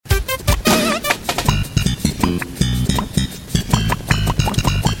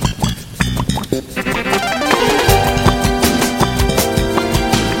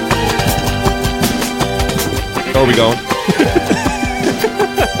Are we going?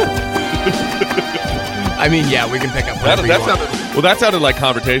 I mean, yeah, we can pick up whatever you want. That sounded like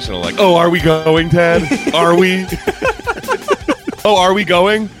confrontational. Like, oh, are we going, Ted? Are we? Oh, are we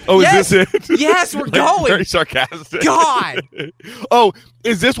going? Oh, Yes. is this it? Yes, we're Like, going. Very sarcastic. God. Oh,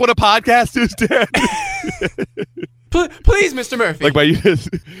 is this what a podcast is, Ted? Please, Mr. Murphy. Like,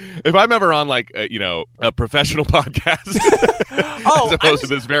 if I'm ever on like a professional podcast, as opposed to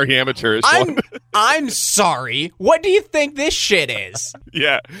this very amateurish one. I'm sorry. What do you think this shit is?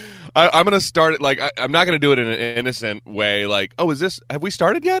 Yeah, I'm gonna start it like I'm not gonna do it in an innocent way. Like, oh, have we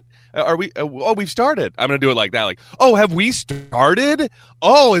started yet? Are we? Oh, we've started. I'm gonna do it like that. Like, oh, have we started?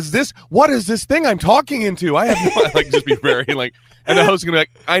 Oh, what is this thing I'm talking into? I have no, like just be very like, and the host is gonna be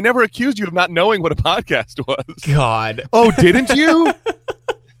like, I never accused you of not knowing what a podcast was. God. Oh, didn't you?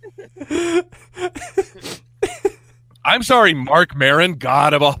 I'm sorry, Mark Maron,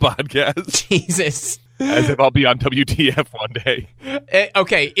 god of all podcasts. Jesus. As if I'll be on WTF one day.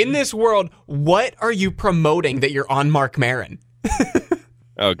 Okay, in this world, what are you promoting that you're on Mark Maron?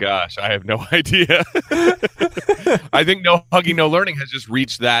 Oh, gosh, I have no idea. I think No Hugging, No Learning has just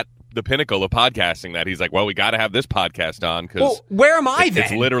reached the pinnacle of podcasting that he's like, well, we got to have this podcast on because where am I then?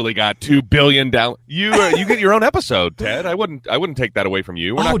 It's literally got 2 billion down. You get your own episode, Ted. I wouldn't take that away from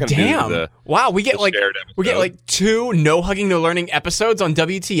you. We're not going to do the wow, we get the shared episode. we get like 2 No Hugging, No Learning episodes on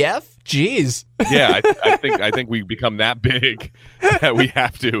WTF. Jeez. Yeah, I think we become that big that we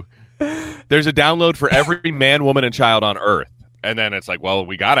have to. There's a download for every man, woman, and child on Earth. And then it's like, well,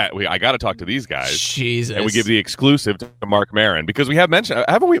 I gotta talk to these guys. Jesus. And we give the exclusive to Mark Maron because we have mentioned,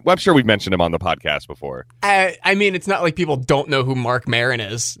 haven't we? I'm sure we've mentioned him on the podcast before. I mean, it's not like people don't know who Mark Maron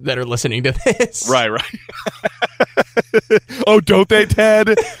is that are listening to this. Right. Oh, don't they, Ted?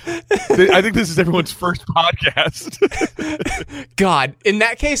 I think this is everyone's first podcast. God, in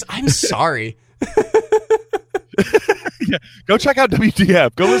that case, I'm sorry. Yeah, go check out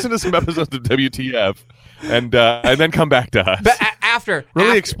WTF. Go listen to some episodes of WTF. And then come back to us. But after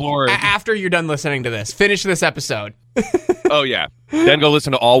explore. After you're done listening to this, finish this episode. Oh yeah. Then go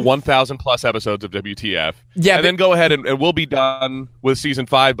listen to all 1,000 plus episodes of WTF. Yeah, and then go ahead and we'll be done with season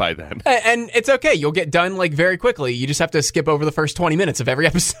 5 by then. And it's okay. You'll get done like very quickly. You just have to skip over the first 20 minutes of every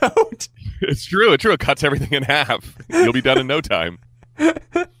episode. It's true. It cuts everything in half. You'll be done in no time.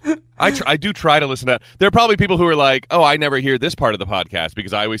 I do try to listen to that. There are probably people who are like, oh, I never hear this part of the podcast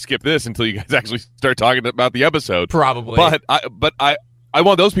because I always skip this until you guys actually start talking about the episode. Probably. But I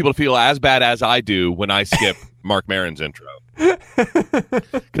want those people to feel as bad as I do when I skip Mark Maron's intro.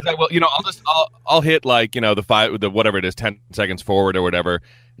 Because I will, I'll hit like, the whatever it is, 10 seconds forward or whatever,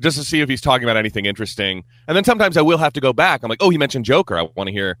 just to see if he's talking about anything interesting. And then sometimes I will have to go back. I'm like, oh, he mentioned Joker. I want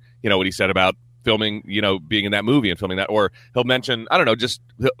to hear, what he said about filming, being in that movie and filming that, or he'll mention, I don't know,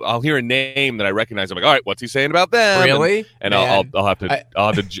 I'll hear a name that I recognize. I'm like, all right, what's he saying about them? Really? And I'll have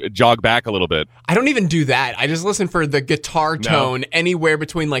to jog back a little bit. I don't even do that. I just listen for the guitar tone anywhere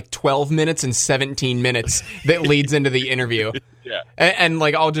between like 12 minutes and 17 minutes that leads into the interview. Yeah. And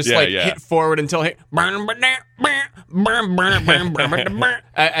like I'll just hit forward until I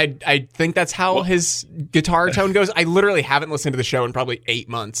think that's how his guitar tone goes. I literally haven't listened to the show in probably 8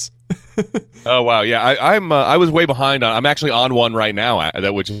 months. Oh wow, yeah. I was way behind on. I'm actually on one right now,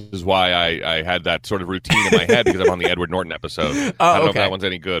 which is why I had that sort of routine in my head because I'm on the Edward Norton episode. I don't know if that one's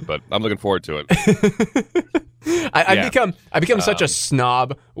any good, but I'm looking forward to it. I become such a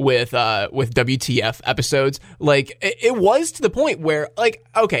snob with WTF episodes. Like it was to the point where like,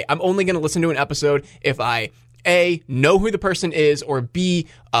 okay, I'm only going to listen to an episode if I A, know who the person is, or B,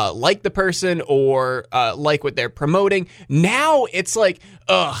 like the person, or like what they're promoting. Now it's like,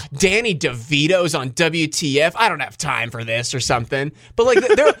 Danny DeVito's on WTF. I don't have time for this or something. But like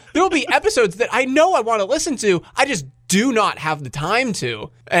there'll be episodes that I know I want to listen to. I just do not have the time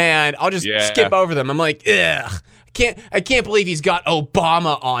to, and I'll just skip over them. I'm like, ugh. I can't believe he's got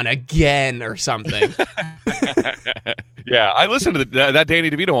Obama on again or something. Yeah, I listened to that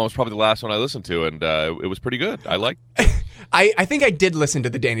Danny DeVito one was probably the last one I listened to, and it was pretty good. I liked it. I think I did listen to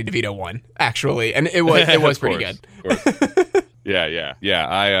the Danny DeVito one, actually, and it was pretty good. Yeah.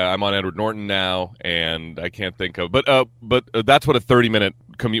 I'm on Edward Norton now, and I can't think of, but that's what a 30-minute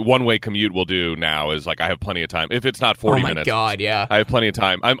one-way commute will do now. Is like I have plenty of time. If it's not 40 minutes, oh my God, yeah, I have plenty of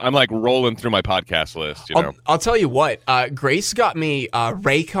time. I'm like rolling through my podcast list. I'll tell you what. Grace got me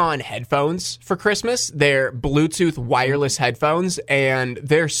Raycon headphones for Christmas. They're Bluetooth wireless headphones, and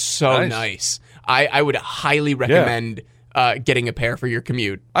they're so nice. I would highly recommend. Getting a pair for your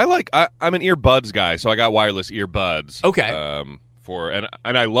commute. I'm an earbuds guy, so I got wireless earbuds. Okay. and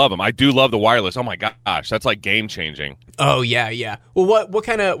I love them. I do love the wireless. Oh my gosh, that's like game changing. Oh yeah. Well, what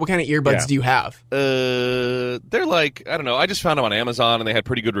kind of earbuds do you have? They're like, I don't know. I just found them on Amazon and they had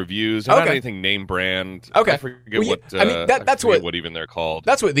pretty good reviews. They're not anything name brand. Okay. I forget that's what even they're called.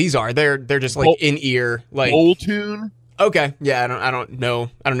 That's what these are. They're just like in ear, like Boltune. Okay. Yeah, I don't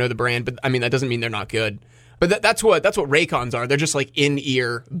know the brand, but I mean that doesn't mean they're not good. But that's what Raycons are. They're just like in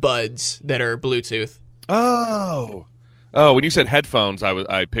ear buds that are Bluetooth. Oh, when you said headphones,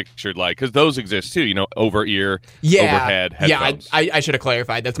 I pictured like, because those exist too, over ear, overhead headphones. Yeah, I should have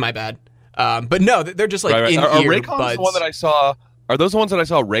clarified. That's my bad. But no, they're just like in ear buds. Are Raycons the one that I saw? Are those the ones that I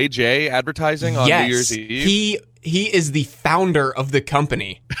saw Ray J advertising on New Year's Eve? He is the founder of the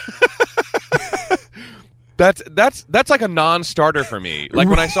company. That's like a non-starter for me. Like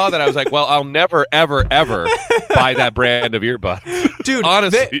when I saw that, I was like, well, I'll never, ever, ever buy that brand of earbuds. Dude,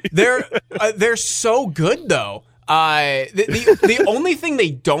 honestly, they're so good though. The only thing they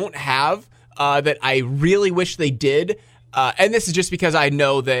don't have that I really wish they did, and this is just because I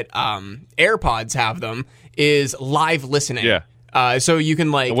know that AirPods have them, is live listening. Yeah. So you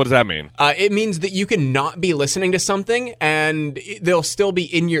can like. What does that mean? It means that you can not be listening to something and they'll still be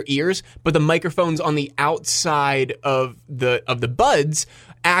in your ears, but the microphones on the outside of the buds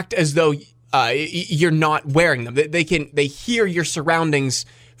act as though you're not wearing them. They hear your surroundings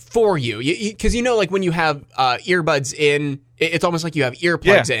for you, because like when you have earbuds in, it's almost like you have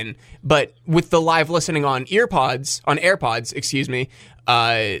earplugs in. But with the live listening on AirPods, excuse me,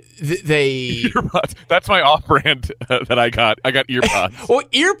 they earpods. That's my off-brand that I got. I got earpods. Well,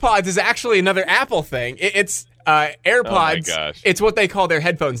 earpods is actually another Apple thing. It's AirPods. Oh my gosh. It's what they call their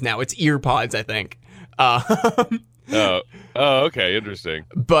headphones now. It's earpods, I think. Okay, interesting.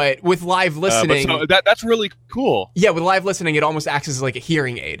 But with live listening, that's really cool. Yeah, with live listening, it almost acts as like a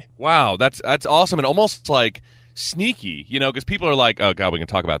hearing aid. Wow, that's awesome, and almost like sneaky, because people are like, "Oh God, we can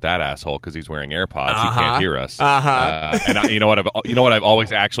talk about that asshole because he's wearing AirPods. He can't hear us." And you know what I've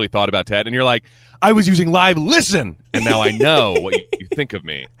always actually thought about, Ted. And you're like, I was using live listen, and now I know what you think of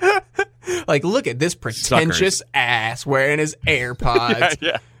me. Like, look at this pretentious ass wearing his AirPods.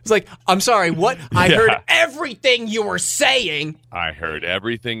 Yeah. It's like, I'm sorry, what? I heard everything you were saying. I heard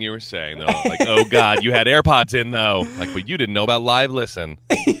everything you were saying, though. Like, oh, God, you had AirPods in, though. Like, but you didn't know about live listen.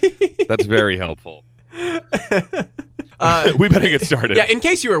 That's very helpful. We better get started. Yeah, in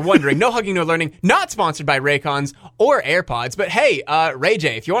case you were wondering, No Hugging, No Learning, not sponsored by Raycons or AirPods, but hey, Ray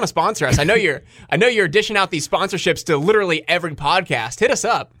J, if you want to sponsor us, I know you're dishing out these sponsorships to literally every podcast. Hit us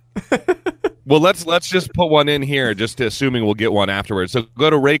up. Well, let's just put one in here, just assuming we'll get one afterwards. So go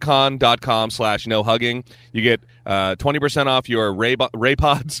to raycon.com/nohugging. You get 20% off your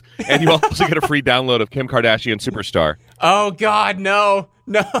Raypods, and you also get a free download of Kim Kardashian Superstar. Oh, God, no.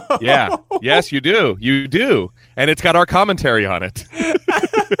 Yeah. Yes, you do. You do. And it's got our commentary on it.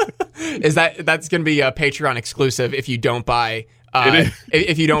 That's going to be a Patreon exclusive if you don't buy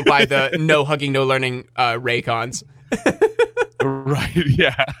if you don't buy the No Hugging, No Learning Raycons. Right,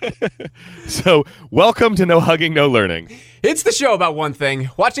 yeah. So, welcome to No Hugging, No Learning. It's the show about one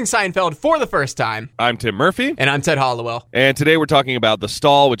thing, watching Seinfeld for the first time. I'm Tim Murphy. And I'm Ted Hollowell. And today we're talking about The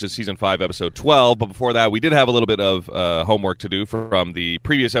Stall, which is Season 5, Episode 12. But before that, we did have a little bit of homework to do from the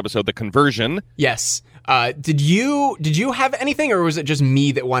previous episode, The Conversion. Yes. Did you have anything, or was it just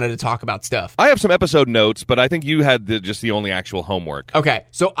me that wanted to talk about stuff? I have some episode notes, but I think you had just the only actual homework. Okay,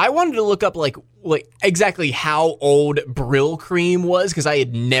 so I wanted to look up like exactly how old Brill cream was, because I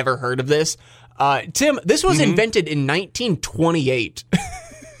had never heard of this. Tim, this was invented in 1928.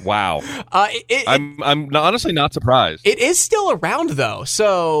 Wow. I'm honestly not surprised. It is still around, though,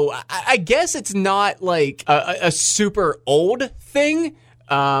 so I guess it's not like a super old thing.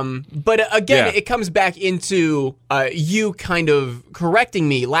 But again, it comes back into you kind of correcting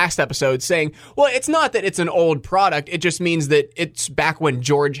me last episode saying, well, it's not that it's an old product. It just means that it's back when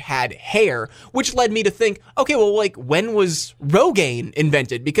George had hair, which led me to think, okay, well, like, when was Rogaine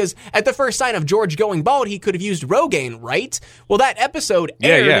invented? Because at the first sign of George going bald, he could have used Rogaine, right? Well, that episode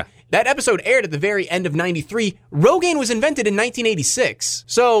aired. Yeah. That episode aired at the very end of 93. Rogaine was invented in 1986.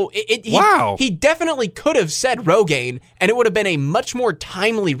 So he definitely could have said Rogaine, and it would have been a much more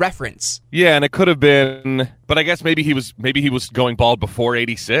timely reference. Yeah, and it could have been, but I guess maybe he was going bald before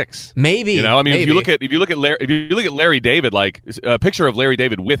 86. Maybe. I mean, if you look at Larry David, like a picture of Larry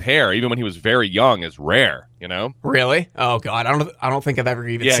David with hair, even when he was very young, is rare. you know? Really? Oh God, I don't think I've ever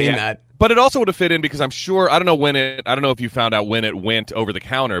even seen that. But it also would have fit in because I'm sure I don't know if you found out when it went over the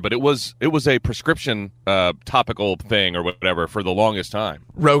counter, but it was a prescription topical thing or whatever for the longest time.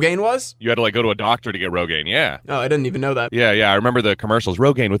 Rogaine was? You had to like go to a doctor to get Rogaine. Yeah. Oh, I didn't even know that. Yeah. I remember the commercials,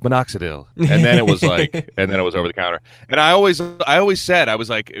 Rogaine with minoxidil, and then it was over the counter. And I always said I was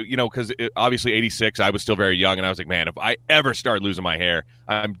like, you know, because obviously '86, I was still very young, and I was like, man, if I ever start losing my hair,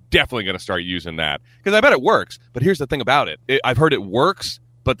 I'm definitely going to start using that because I bet it works. But here's the thing about it: I've heard it works.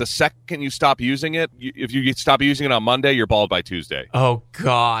 But the second you stop using it, if you stop using it on Monday, you're bald by Tuesday. Oh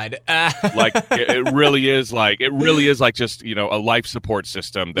God! Like it really is like just, you know, a life support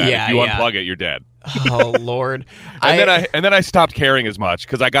system that if you unplug it, you're dead. Oh Lord! and then I stopped caring as much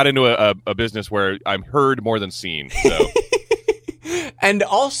because I got into a business where I'm heard more than seen. So. And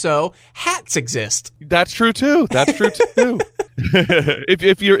also, hats exist. That's true too.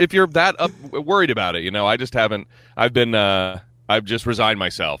 If you're that worried about it, you know, I just haven't. I've just resigned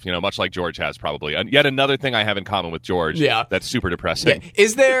myself, you know, much like George has probably. And yet another thing I have in common with George that's super depressing. Yeah.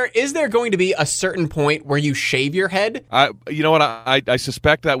 Is there going to be a certain point where you shave your head? You know what? I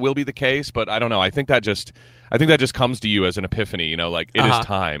suspect that will be the case, but I don't know. I think that just comes to you as an epiphany, you know, like it is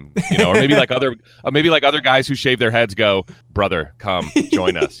time, you know, or maybe like other guys who shave their heads go, brother, come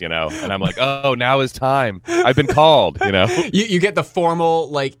join us, you know, and I'm like, oh, now is time. I've been called, you know. You get the formal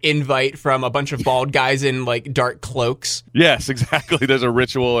like invite from a bunch of bald guys in like dark cloaks. Yes, exactly. There's a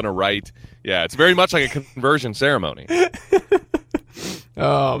ritual and a rite. Yeah, it's very much like a conversion ceremony.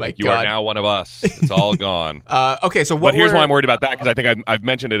 Oh my God! You are now one of us. It's all gone. Okay, so but here's why I'm worried about that because I think I've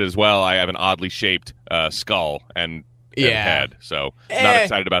mentioned it as well. I have an oddly shaped skull and head, so not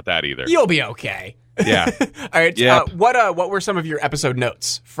excited about that either. You'll be okay. Yeah. All right. Yep. What were some of your episode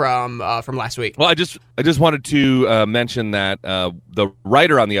notes from last week? Well, I just wanted to mention that the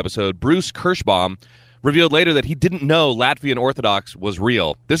writer on the episode, Bruce Kirschbaum, revealed later that he didn't know Latvian Orthodox was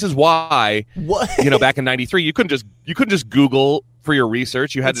real. This is why, you know, back in '93, you couldn't just Google for your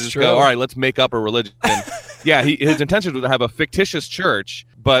research. You had to just go, all right, let's make up a religion. Yeah, his intention was to have a fictitious church,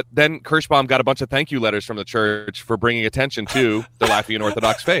 but then Kirschbaum got a bunch of thank you letters from the church for bringing attention to the Latvian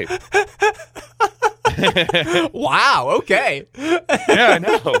Orthodox faith. Wow, okay. Yeah, I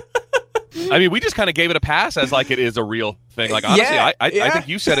know. I mean, we just kind of gave it a pass as like it is a real thing. Like, honestly, I think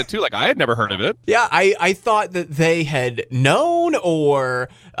you said it too. Like, I had never heard of it. Yeah, I thought that they had known or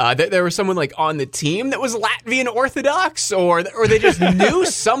that there was someone like on the team that was Latvian Orthodox or they just knew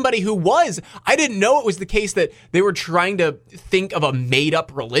somebody who was. I didn't know it was the case that they were trying to think of a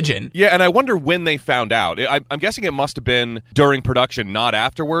made-up religion. Yeah, and I wonder when they found out. I'm guessing it must have been during production, not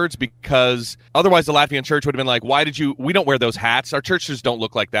afterwards, because otherwise the Latvian church would have been like, we don't wear those hats. Our churches don't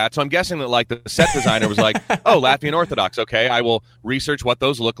look like that. So I'm guessing that like the set designer was like, oh, Latvian Orthodox. Okay, I will research what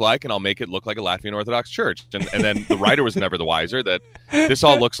those look like and I'll make it look like a Latvian Orthodox church. And then the writer was never the wiser that this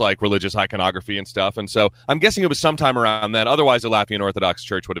all looks like religious iconography and stuff. And so I'm guessing it was sometime around then. Otherwise, the Latvian Orthodox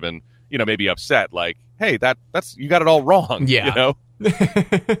church would have been, you know, maybe upset. Like, hey, that's you got it all wrong. Yeah. You know?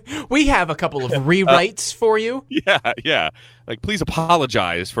 We have a couple of rewrites for you. Yeah. Like, please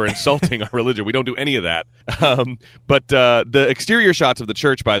apologize for insulting our religion. We don't do any of that. But the exterior shots of the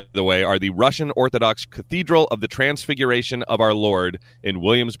church, by the way, are the Russian Orthodox Cathedral of the Transfiguration of Our Lord in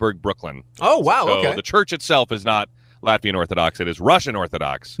Williamsburg, Brooklyn. Oh, wow. So okay. The church itself is not Latvian Orthodox. It is Russian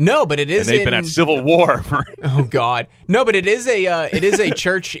Orthodox. No, but it is. And they've been at civil war for. Oh God, no, but it is a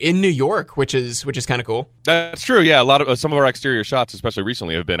church in New York, which is kind of cool. That's true. Yeah, a lot of some of our exterior shots, especially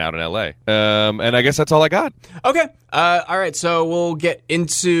recently, have been out in L.A. And I guess that's all I got. Okay. All right. So we'll get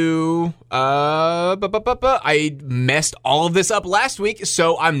into. I messed all of this up last week,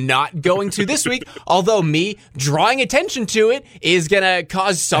 so I'm not going to this week. Although me drawing attention to it is gonna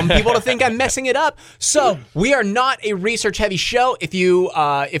cause some people to think I'm messing it up. So we are not a research-heavy show.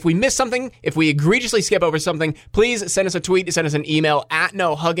 If we miss something, if we egregiously skip over something, please send us a tweet, send us an email at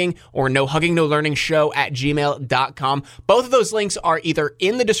nohugging or nohuggingnolearningshow@gmail.com. Both of those links are either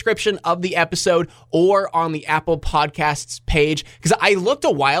in the description of the episode or on the Apple Podcasts page. Because I looked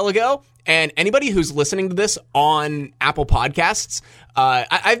a while ago, and anybody who's listening to this on Apple Podcasts,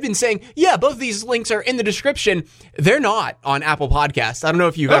 I've been saying, yeah, both of these links are in the description. They're not on Apple Podcasts. I don't know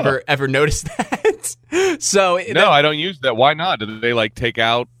if you've ever noticed that. I don't use that. Why not? Did they like take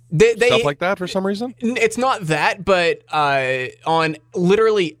out stuff like that for some reason? It's not that, but on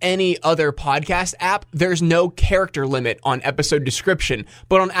literally any other podcast app, there's no character limit on episode description.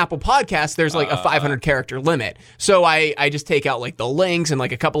 But on Apple Podcasts, there's like a 500 character limit. So I just take out like the links and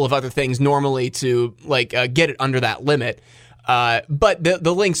like a couple of other things normally to like get it under that limit. But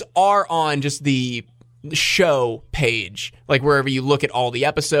the links are on just the show page, like wherever you look at all the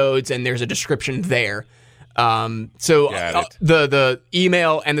episodes and there's a description there. The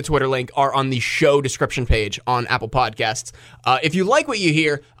email and the Twitter link are on the show description page on Apple Podcasts. If you like what you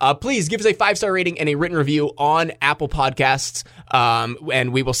hear, please give us a 5-star rating and a written review on Apple Podcasts,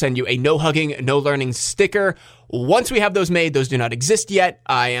 and we will send you a no hugging, no learning sticker. Once we have those made, those do not exist yet.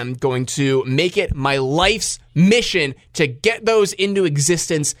 I am going to make it my life's mission to get those into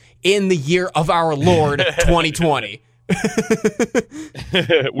existence in the year of our Lord 2020.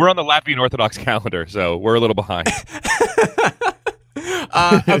 We're on the Latvian Orthodox calendar, so we're a little behind.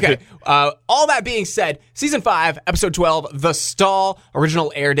 Okay. All that being said, Season 5, Episode 12, The Stall,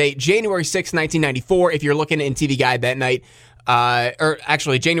 original air date, January 6, 1994. If you're looking in TV Guide that night, or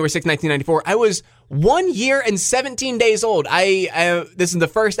actually January 6, 1994, I was 1 year and 17 days old. This is the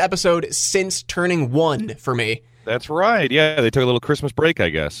first episode since turning 1 for me. That's right. Yeah, they took a little Christmas break, I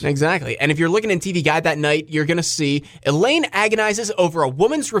guess. Exactly. And if you're looking in TV Guide that night, you're going to see Elaine agonizes over a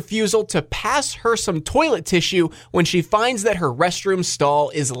woman's refusal to pass her some toilet tissue when she finds that her restroom stall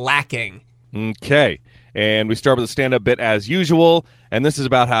is lacking. Okay. And we start with a stand-up bit as usual, and this is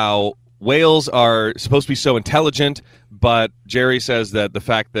about how whales are supposed to be so intelligent, but Jerry says that the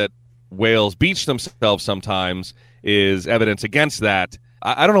fact that whales beach themselves sometimes is evidence against that.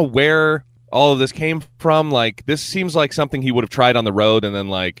 I don't know where all of this came from. Like, this seems like something he would have tried on the road and then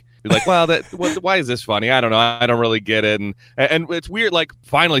like be like, well, why is this funny? I don't know. I don't really get it. And it's weird. Like,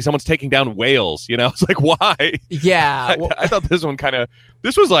 finally someone's taking down whales, you know? It's like, why? Yeah. I thought this one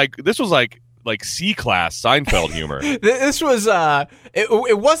this was like C-class Seinfeld humor. This was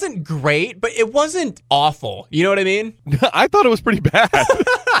it wasn't great, but it wasn't awful. You know what I mean? I thought it was pretty bad.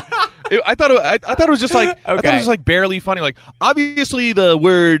 I thought it was just like okay. I thought it was like barely funny. Like, obviously the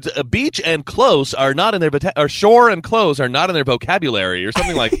words beach and close are not in their or shore and close are not in their vocabulary or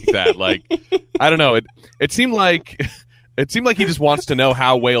something like that. Like, I don't know. It seemed like he just wants to know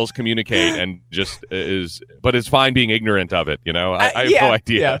how whales communicate and just is fine being ignorant of it. You know, I have no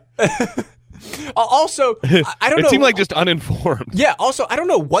idea. Yeah. Also, I don't know. It seemed like just uninformed. Yeah. Also, I don't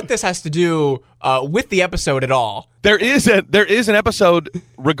know what this has to do with the episode at all. There is an episode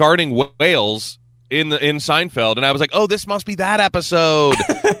regarding whales in Seinfeld, and I was like, oh, this must be that episode,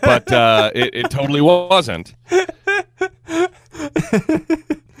 but it totally wasn't.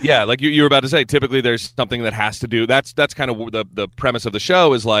 Yeah, like you were about to say, typically there's something that has to do. That's kind of the premise of the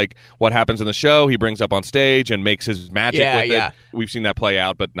show is like what happens in the show. He brings up on stage and makes his magic with it. We've seen that play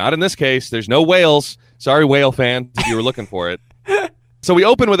out, but not in this case. There's no whales. Sorry, whale fans, if you were looking for it. So we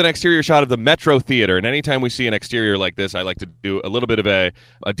open with an exterior shot of the Metro Theater, and anytime we see an exterior like this, I like to do a little bit of a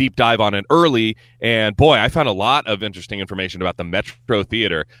deep dive on it early. And boy, I found a lot of interesting information about the Metro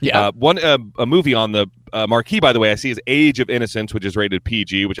Theater. Yeah. A movie on the marquee, by the way, I see is Age of Innocence, which is rated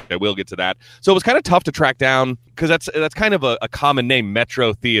PG, which I will get to that. So it was kind of tough to track down because that's kind of a common name,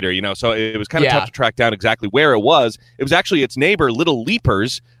 Metro Theater, you know. So it was kind of tough to track down exactly where it was. It was actually its neighbor, Little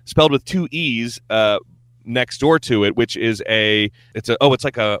Leapers, spelled with 2 E's. Next door to it, which is it's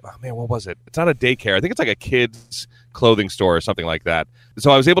like what was it? It's not a daycare. I think it's like a kids clothing store or something like that. So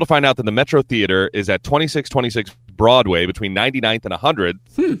I was able to find out that the Metro Theater is at 2626 Broadway between 99th and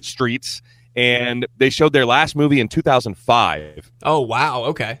 100th streets. And they showed their last movie in 2005. Oh, wow.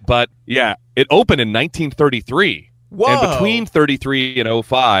 Okay. But yeah, it opened in 1933. Whoa. And between 33 and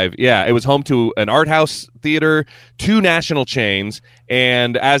 05, it was home to an art house theater, 2 national chains,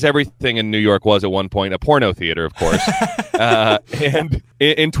 and as everything in New York was at one point, a porno theater, of course. And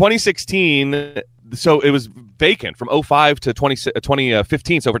in 2016, so it was vacant from 05 to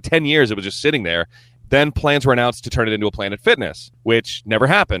 2015, so for 10 years it was just sitting there. Then plans were announced to turn it into a Planet Fitness, which never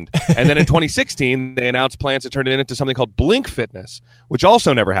happened. And then in 2016, they announced plans to turn it into something called Blink Fitness, which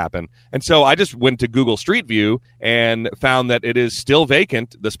also never happened. And so I just went to Google Street View and found that it is still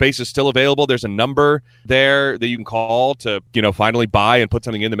vacant. The space is still available. There's a number there that you can call to, finally buy and put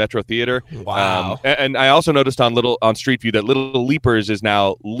something in the Metro Theater. Wow. And I also noticed on Street View that Little Leapers is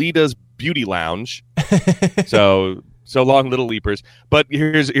now Lita's Beauty Lounge. So long, Little Leapers. But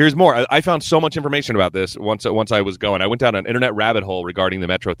here's more. I found so much information about this once I was going. I went down an internet rabbit hole regarding the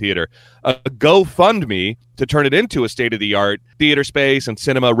Metro Theater. A GoFundMe to turn it into a state-of-the-art theater space and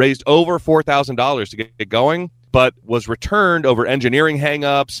cinema raised over $4,000 to get it going, but was returned over engineering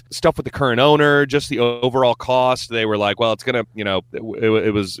hangups, stuff with the current owner, just the overall cost. They were like, well, it's going to,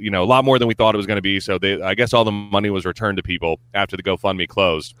 it was, a lot more than we thought it was going to be. So I guess all the money was returned to people after the GoFundMe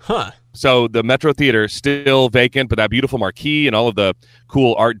closed. Huh. So the Metro Theater still vacant, but that beautiful marquee and all of the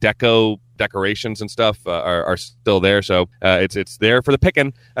cool Art Deco decorations and stuff are still there. So it's there for the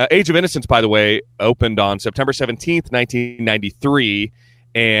picking. Age of Innocence, by the way, opened on September 17th, 1993.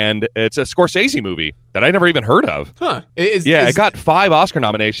 And it's a Scorsese movie. that I never even heard of. Huh. It got 5 Oscar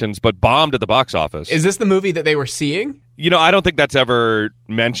nominations, but bombed at the box office. Is this the movie that they were seeing? I don't think that's ever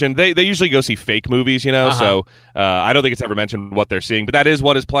mentioned. They usually go see fake movies, so I don't think it's ever mentioned what they're seeing. But that is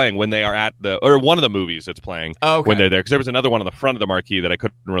what is playing when they are at or one of the movies that's playing when they're there. Because there was another one on the front of the marquee that I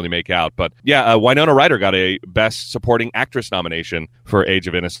couldn't really make out. But yeah, Winona Ryder got a Best Supporting Actress nomination for Age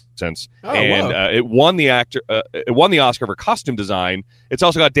of Innocence, it won the Oscar for costume design. It's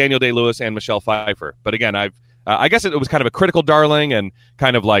also got Daniel Day-Lewis and Michelle Pfeiffer. But again, I guess it was kind of a critical darling and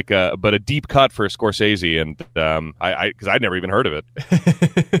kind of like but a deep cut for Scorsese, and because I'd never even heard of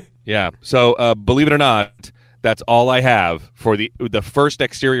it. Yeah. So believe it or not, that's all I have for the first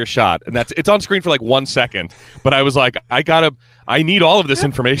exterior shot, and it's on screen for like 1 second. But I was like, I need all of this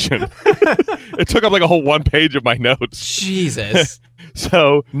information. It took up like a whole 1 page of my notes. Jesus.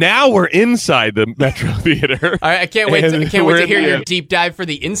 So now we're inside the Metro Theater. All right, I can't wait to hear your deep dive for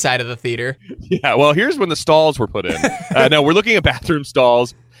the inside of the theater. Yeah, well, here's when the stalls were put in. No, we're looking at bathroom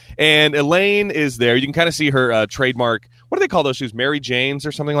stalls, and Elaine is there. You can kind of see her trademark. What do they call those shoes? Mary Janes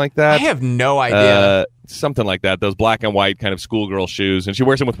or something like that? I have no idea. Something like that. Those black and white kind of schoolgirl shoes. And she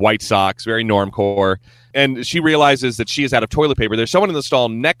wears them with white socks, very normcore. And she realizes that she is out of toilet paper. There's someone in the stall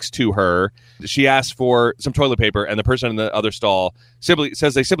next to her. She asks for some toilet paper, and the person in the other stall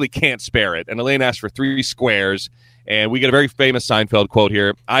says they simply can't spare it. And Elaine asks for 3 squares. And we get a very famous Seinfeld quote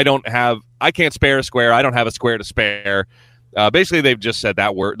here. I can't spare a square. I don't have a square to spare. Basically, they've just said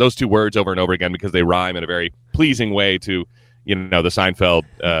those 2 words over and over again because they rhyme in a very pleasing way to, the Seinfeld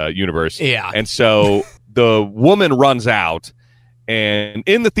universe. Yeah. And so the woman runs out, and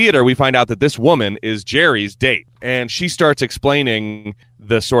in the theater, we find out that this woman is Jerry's date, and she starts explaining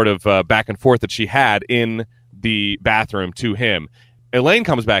the sort of back and forth that she had in the bathroom to him. Elaine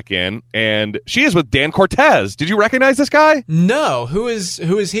comes back in, and she is with Dan Cortez. Did you recognize this guy? No. Who is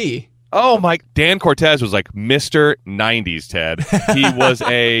he? Oh my! Dan Cortez was like Mr. 90s, Ted. He was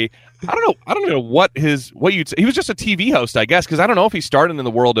I don't know what you'd say. He was just a TV host, I guess, because I don't know if he started in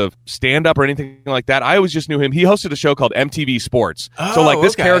the world of stand-up or anything like that. I always just knew him. He hosted a show called MTV Sports. So like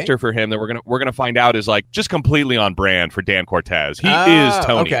this character for him that we're gonna find out is like just completely on brand for Dan Cortez. He is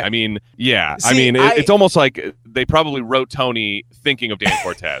Tony. Okay. I mean, yeah. See, it's almost like they probably wrote Tony thinking of Dan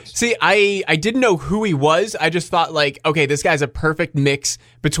Cortez. See, I didn't know who he was. I just thought like, okay, this guy's a perfect mix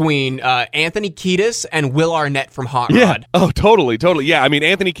between Anthony Kiedis and Will Arnett from Hot Rod. Yeah. Oh, totally. Yeah. I mean,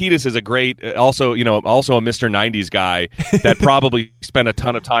 Anthony Kiedis is a great, also a Mr. 90s guy that probably spent a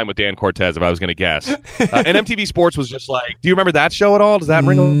ton of time with Dan Cortez, if I was going to guess. And MTV Sports was just like, do you remember that show at all? Does that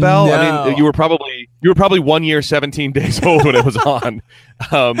ring a bell? No. I mean, you were probably 1 year, 17 days old when it was on.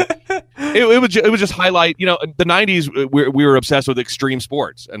 It would just highlight, the 90s, we were obsessed with extreme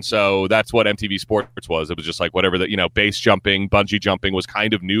sports. And so that's what MTV Sports was. It was just like whatever base jumping, bungee jumping was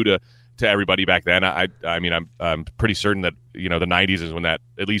kind of new to everybody back then. I mean, I'm pretty certain that, the 90s is when that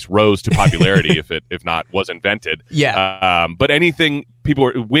at least rose to popularity, if not was invented. Yeah. But anything people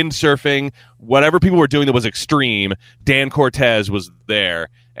were windsurfing, whatever people were doing that was extreme, Dan Cortez was there,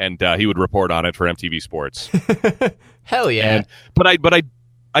 and he would report on it for MTV Sports. Hell yeah. But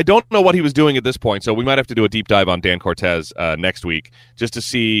I don't know what he was doing at this point, so we might have to do a deep dive on Dan Cortez next week just to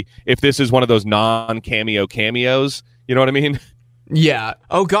see if this is one of those non-cameo cameos. You know what I mean? Yeah.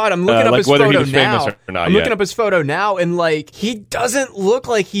 Oh God, I'm looking up his photo now. I'm looking up his photo now, and like he doesn't look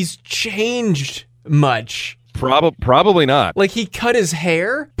like he's changed much. Probably not. Like he cut his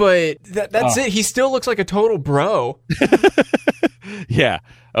hair, but that's it. He still looks like a total bro. Yeah.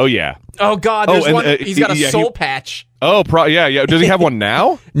 Oh yeah. Oh God, there's one. He's got a soul patch. Oh, yeah. Does he have one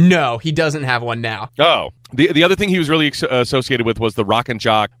now? No, he doesn't have one now. Oh. The other thing he was really associated with was the Rock and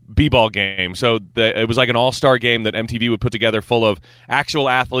Jock b-ball game. So it was like an all-star game that MTV would put together full of actual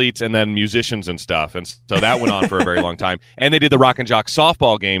athletes and then musicians and stuff. And so that went on for a very long time. And they did the Rock and Jock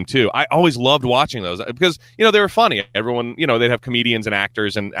softball game, too. I always loved watching those because, they were funny. Everyone, they'd have comedians and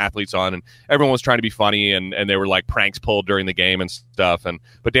actors and athletes on, and everyone was trying to be funny, and they were like pranks pulled during the game and stuff.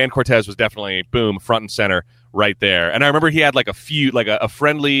 But Dan Cortez was definitely, boom, front and center right there. And I remember he had like a feud, like a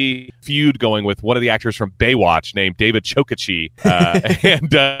friendly feud going with one of the actors from Baywatch named David Chokachi. And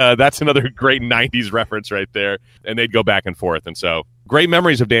that's another great 90s reference right there. And they'd go back and forth. And so great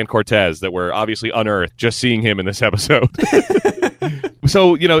memories of Dan Cortez that were obviously unearthed just seeing him in this episode.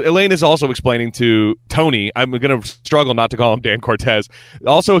 So, Elaine is also explaining to Tony, I'm going to struggle not to call him Dan Cortez,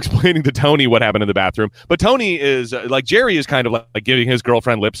 also explaining to Tony what happened in the bathroom. But Tony is, like, Jerry is kind of like giving his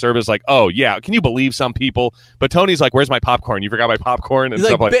girlfriend lip service, like, oh, yeah, can you believe some people? But Tony's like, where's my popcorn? You forgot my popcorn? And he's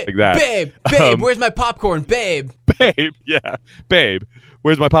stuff like that. Babe, where's my popcorn? Babe. Babe,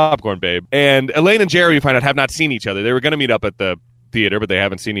 where's my popcorn, babe? And Elaine and Jerry, we find out, have not seen each other. They were going to meet up at the theater, but they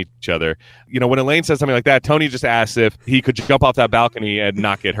haven't seen each other. When Elaine says something like that, Tony just asks if he could jump off that balcony and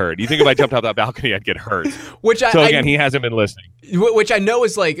not get hurt. You think if I jumped off that balcony, I'd get hurt? So again, he hasn't been listening. Which I know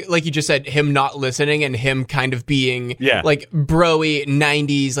is like you just said, him not listening and him kind of being like bro-y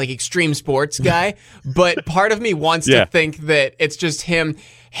 90s, like extreme sports guy. But part of me wants to think that it's just him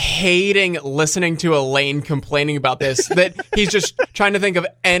hating listening to Elaine complaining about this, that he's just trying to think of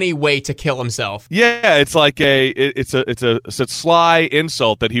any way to kill himself. Yeah, it's like it's a sly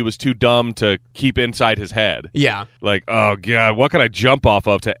insult that he was too dumb to keep inside his head. Yeah. Like, oh God, what can I jump off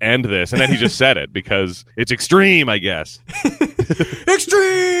of to end this? And then he just said it because it's extreme, I guess.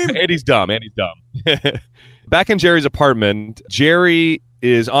 Extreme! And he's dumb. Back in Jerry's apartment, Jerry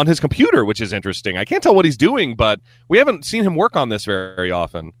is on his computer, which is interesting. I can't tell what he's doing, but we haven't seen him work on this very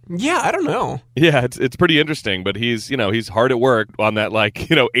often. Yeah, I don't know. Yeah, it's pretty interesting, but he's hard at work on that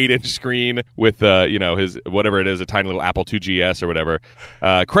 8-inch screen with his whatever it is, a tiny little Apple II GS or whatever.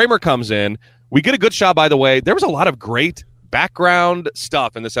 Kramer comes in. We get a good shot, by the way. There was a lot of great background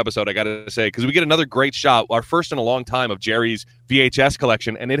stuff in this episode, I gotta say, because we get another great shot, our first in a long time, of Jerry's VHS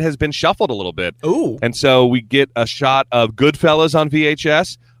collection, and it has been shuffled a little bit. Ooh. And so we get a shot of Goodfellas on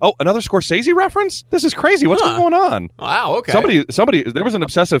VHS. Oh, another Scorsese reference? This is crazy. What's going on? Wow, okay. Somebody, there was an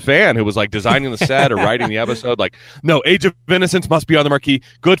obsessive fan who was designing the set or writing the episode. No, Age of Innocence must be on the marquee.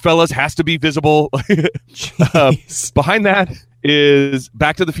 Goodfellas has to be visible. Behind that is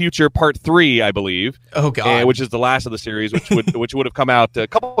Back to the Future Part 3, I believe. Oh, God. Which is the last of the series, which would have come out a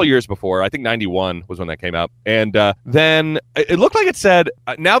couple of years before. I think 91 was when that came out. And then it looked like it said,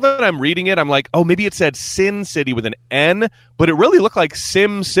 now that I'm reading it, I'm like, oh, maybe it said Sin City with an N, but it really looked like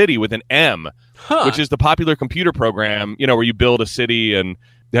Sim City with an M, which is the popular computer program, where you build a city. And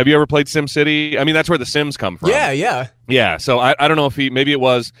have you ever played Sim City? I mean, that's where the Sims come from. Yeah, so I don't know if maybe it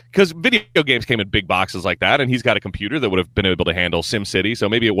was, because video games came in big boxes like that, and he's got a computer that would have been able to handle Sim City, so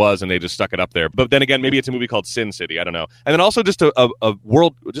maybe it was, and they just stuck it up there. But then again, maybe it's a movie called Sin City, I don't know. And then also just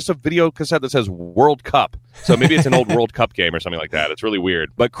a video cassette that says World Cup, so maybe it's an old World Cup game or something like that. It's really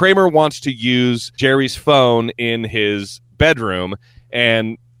weird. But Kramer wants to use Jerry's phone in his bedroom,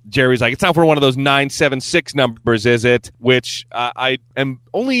 and Jerry's like, it's not for one of those 976 numbers, is it? Which I am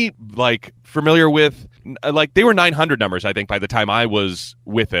only familiar with. They were 900 numbers, I think, by the time I was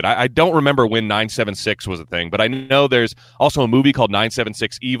with it. I don't remember when 976 was a thing, but I know there's also a movie called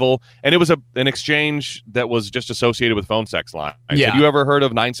 976 Evil, and it was an exchange that was just associated with phone sex lines. Yeah. Have you ever heard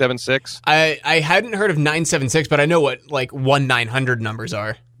of 976? I hadn't heard of 976, but I know what 1-900 numbers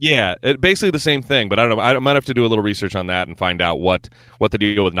are. Yeah, basically the same thing, but I don't know. I might have to do a little research on that and find out what the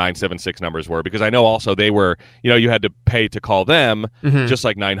deal with 976 numbers were, because I know also they were, you had to pay to call them, just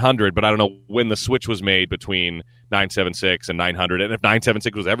like 900, but I don't know when the switch was made between 976 and 900, and if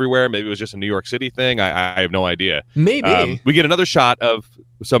 976 was everywhere, maybe it was just a New York City thing. I have no idea. Maybe. We get another shot of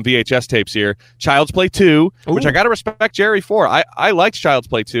some VHS tapes here. Child's Play 2, which I got to respect Jerry for. I liked Child's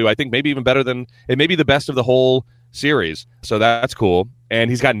Play 2. I think maybe even better than, it may be the best of the whole series, so that's cool. And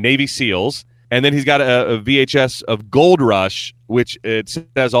he's got Navy SEALs, and then he's got a VHS of Gold Rush, which it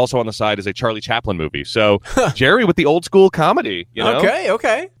says also on the side is a Charlie Chaplin movie. So Jerry with the old school comedy,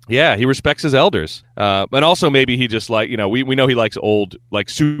 Okay. Yeah, he respects his elders. And also maybe he just we know he likes old,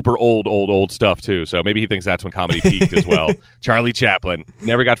 super old stuff too. So maybe he thinks that's when comedy peaked as well. Charlie Chaplin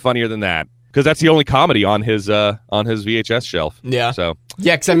never got funnier than that, because that's the only comedy on his VHS shelf. Yeah. So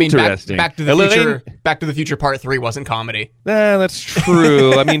yeah, because I mean, Back to the Future Part 3 wasn't comedy. That's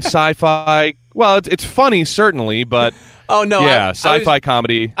true. I mean, sci-fi. Well, it's funny certainly, but oh no, yeah, sci-fi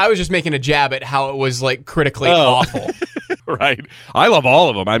comedy. I was just making a jab at how it was critically awful. Right. I love all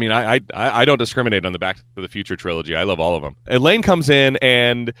of them. I mean, I don't discriminate on the Back to the Future trilogy. I love all of them. Elaine comes in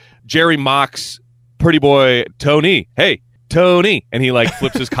and Jerry mocks pretty boy Tony. Hey, Tony. And he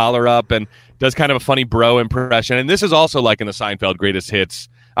flips his collar up and does kind of a funny bro impression. And this is also in the Seinfeld Greatest Hits.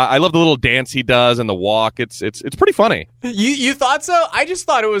 I love the little dance he does and the walk. It's pretty funny. You thought so? I just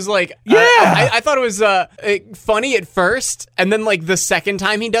thought it was yeah. I thought it was funny at first, and then the second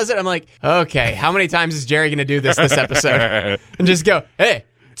time he does it, I'm like, okay, how many times is Jerry gonna do this episode? And just go, hey,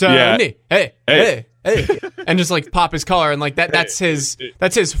 Tony, hey. And just pop his collar, and that's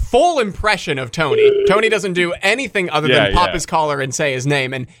his full impression of Tony. Tony doesn't do anything other than pop his collar and say his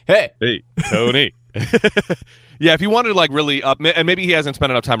name, and hey Tony. Yeah, if you wanted to really up, and maybe he hasn't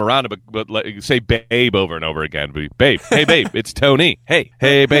spent enough time around it, but say babe over and over again. Babe, hey babe, it's Tony. Hey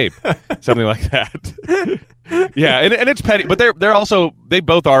babe, something like that. Yeah, and it's petty, but they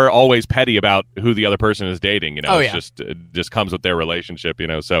both are always petty about who the other person is dating. It just comes with their relationship.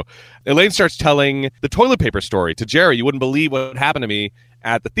 So Elaine starts telling the toilet paper story to Jerry. You wouldn't believe what happened to me.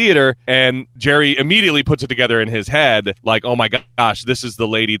 at the theater, and Jerry immediately puts it together in his head, like, oh my gosh, this is the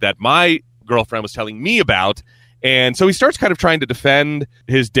lady that my girlfriend was telling me about. And so he starts kind of trying to defend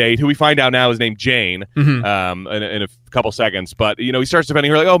his date, who we find out now is named Jane, in a couple seconds. But, he starts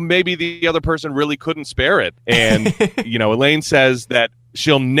defending her like, oh, maybe the other person really couldn't spare it. And, Elaine says that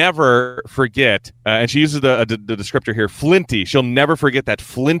she'll never forget, and she uses the descriptor here, flinty. She'll never forget that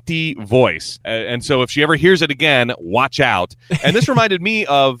flinty voice. And so if she ever hears it again, watch out. And this reminded me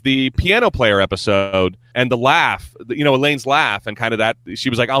of the piano player episode and the laugh, Elaine's laugh, and kind of that. She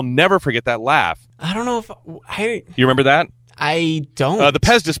was like, I'll never forget that laugh. I don't know if You remember that? I don't. The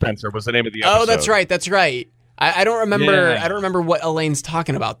Pez dispenser was the name of the episode. Oh, that's right. I don't remember. Yeah. I don't remember what Elaine's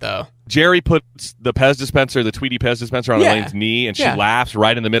talking about, though. Jerry puts the Pez dispenser, the Tweety Pez dispenser, on Elaine's knee, and she laughs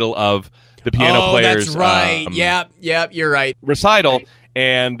right in the middle of the piano player's. That's right. Yep, you're right. Recital.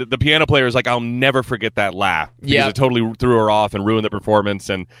 And the piano player is like, I'll never forget that laugh, because it totally threw her off and ruined the performance,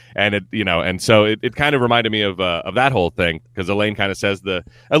 and it, and so it kind of reminded me of that whole thing, because Elaine kind of says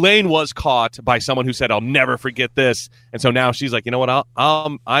Elaine was caught by someone who said, I'll never forget this, and so now she's like, you know what,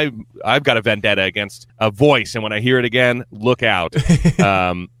 I've got a vendetta against a voice, and when I hear it again, look out.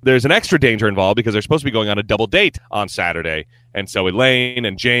 There's an extra danger involved, because they're supposed to be going on a double date on Saturday, and so Elaine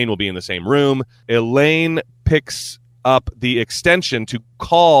and Jane will be in the same room. Elaine picks up the extension to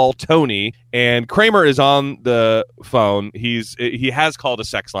call Tony, and Kramer is on the phone. He has called a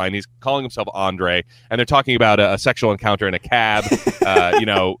sex line. He's calling himself Andre, and they're talking about a sexual encounter in a cab,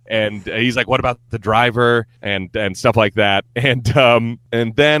 and he's like, what about the driver, and stuff like that, and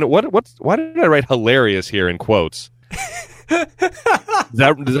then why did I write hilarious here in quotes? Does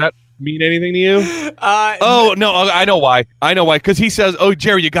that mean anything to you? No, I know why. Because he says, oh,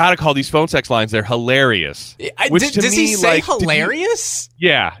 Jerry, you got to call these phone sex lines. They're hilarious. Does he say hilarious?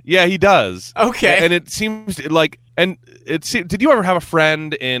 Yeah, he does. Okay. And it seems like, did you ever have a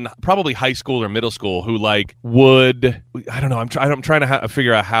friend in probably high school or middle school who would, I don't know, I'm trying to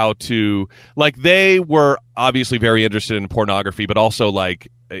figure out how to, they were obviously very interested in pornography, but also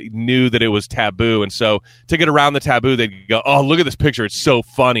knew that it was taboo, and so to get around the taboo, they'd go, oh, look at this picture, it's so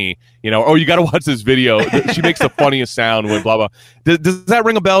funny, oh, you got to watch this video, she makes the funniest sound when blah blah. Does that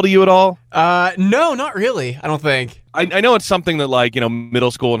ring a bell to you at all? No, not really. I don't think. I know it's something that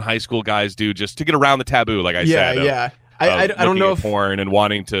middle school and high school guys do just to get around the taboo, like I said. I don't know if porn and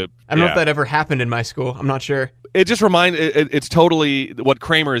wanting to. I don't know if that ever happened in my school. I'm not sure. It just it's totally what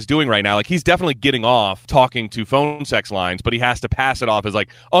Kramer is doing right now. He's definitely getting off talking to phone sex lines, but he has to pass it off as oh,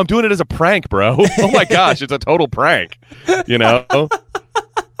 I'm doing it as a prank, bro. Oh my gosh, it's a total prank.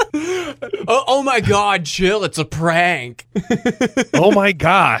 Oh my God, chill, it's a prank. Oh my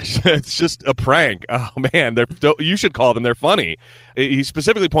gosh, it's just a prank. Oh man, you should call them. They're funny. He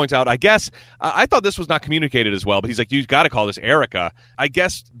specifically points out, I guess, I thought this was not communicated as well, but he's like, you've got to call this Erica. I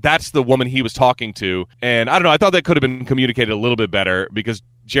guess that's the woman he was talking to. And I don't know, I thought that could have been communicated a little bit better, because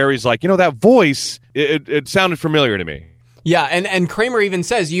Jerry's like, that voice, it sounded familiar to me. Yeah, and Kramer even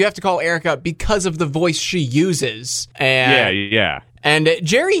says you have to call Erica because of the voice she uses. And yeah. And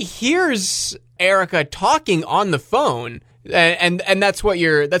Jerry hears Erica talking on the phone, and that's what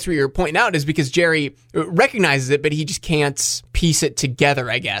you're pointing out, is because Jerry recognizes it, but he just can't piece it together,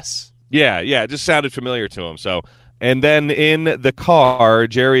 I guess. Yeah, it just sounded familiar to him. So, and then in the car,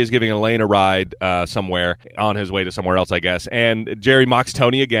 Jerry is giving Elaine a ride somewhere on his way to somewhere else, I guess. And Jerry mocks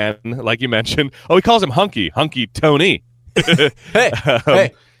Tony again, like you mentioned. Oh, he calls him Hunky Tony.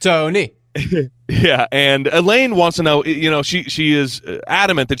 Hey, Tony. Yeah, and Elaine wants to know, she is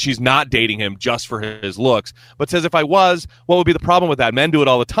adamant that she's not dating him just for his looks, but says, if I was, what would be the problem with that? Men do it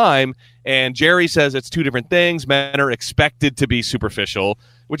all the time. And Jerry says it's two different things. Men are expected to be superficial,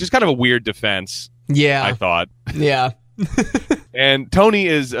 which is kind of a weird defense. Yeah. I thought. Yeah. And Tony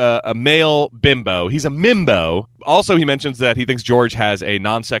is a male bimbo. He's a mimbo. Also, he mentions that he thinks George has a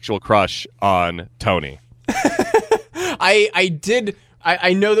non-sexual crush on Tony.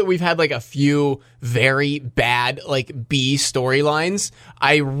 I know that we've had a few very bad B storylines.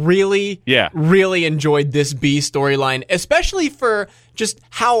 I really enjoyed this B storyline, especially for just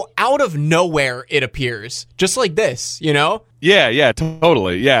how out of nowhere it appears. Just like this, Yeah,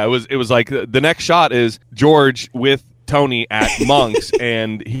 totally. Yeah, it was like the next shot is George with Tony at Monk's,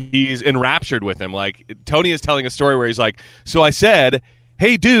 and he's enraptured with him. Tony is telling a story where he's like, so I said,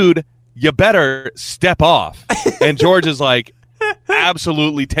 hey dude, you better step off. And George is like,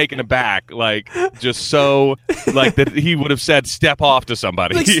 absolutely taken aback, just so that he would have said step off to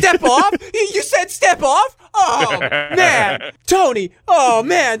somebody. Step off? You said step off? Oh man, Tony. Oh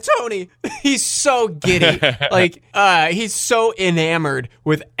man, Tony. He's so giddy. He's so enamored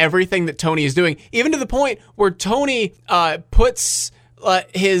with everything that Tony is doing, even to the point where Tony puts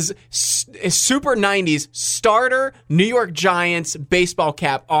his Super 90s starter New York Giants baseball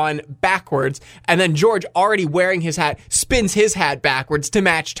cap on backwards, and then George, already wearing his hat, spins his hat backwards to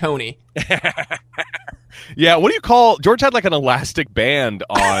match Tony. Yeah, what do you call... George had like an elastic band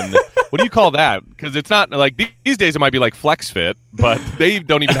on... What do you call that? Because it's not like... These days it might be like Flex Fit, but they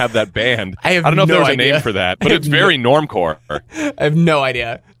don't even have that band. I don't know if there's idea. a name for that, but it's very normcore. I have no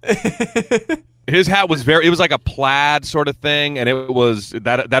idea. His hat was it was like a plaid sort of thing, and it was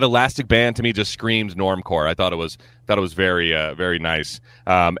that elastic band to me just screams normcore. I thought it was very very nice.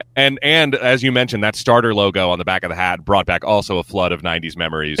 And as you mentioned, that starter logo on the back of the hat brought back also a flood of 90s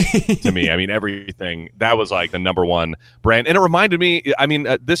memories to me. I mean, everything that was like the number one brand, and it reminded me. I mean,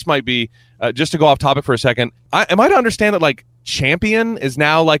 this might be just to go off topic for a second. Am I to understand that like Champion is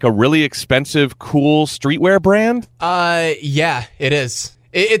now like a really expensive, cool streetwear brand? Yeah, it is.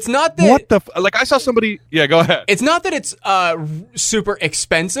 It's not that... What the... like, I saw somebody... Yeah, go ahead. It's not that it's super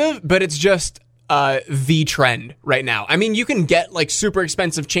expensive, but it's just the trend right now. I mean, you can get, like, super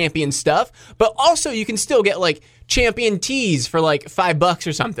expensive Champion stuff, but also you can still get, like, Champion tees for, like, $5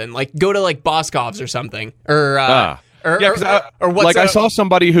 or something. Like, go to, like, Boscov's or something. Or what's like I saw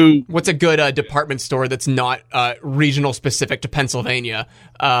somebody who... What's a good department store that's not regional specific to Pennsylvania?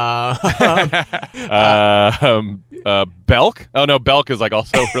 Belk? Oh no, Belk is like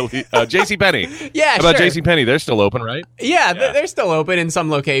also really JCPenney. Yeah, how about sure. JCPenney? They're still open, right? Yeah, they're still open in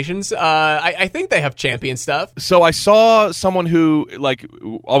some locations. I think they have Champion stuff. So I saw someone who like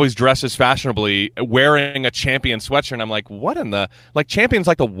always dresses fashionably wearing a Champion sweatshirt, and I'm like, what in the... Like, Champion's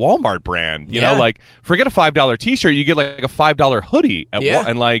like the Walmart brand, you know? Like, forget a $5 t-shirt, you get like a $5 hoodie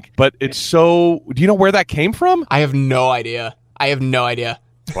and like, but it's so... Do you know where that came from? I have no idea.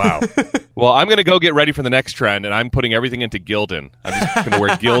 Wow. Well, I'm going to go get ready for the next trend, and I'm putting everything into Gildan. I'm just going to wear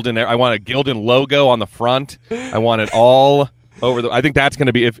Gildan there. I want a Gildan logo on the front. I want it all over the... I think that's going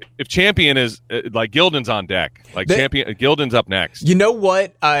to be... If Champion is... like, Gildan's on deck. Like, Gildan's up next. You know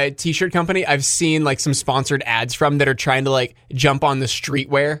what t-shirt company I've seen, like, some sponsored ads from that are trying to, like, jump on the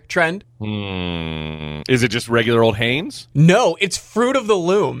streetwear trend? Is it just regular old Hanes? No, it's Fruit of the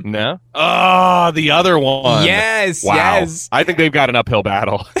Loom. No? Oh, the other one. Yes, wow. yes. I think they've got an uphill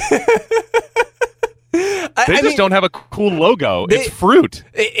battle. They just don't have a cool logo. It's fruit.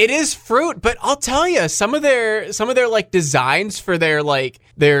 It is fruit, but I'll tell you, some of their like designs for their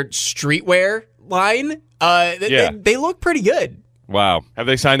streetwear line, they look pretty good. Wow. Have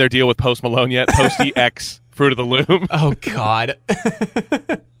they signed their deal with Post Malone yet? Posty X Fruit of the Loom. Oh God.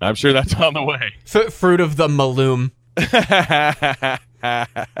 I'm sure that's on the way. Fruit of the Maloom.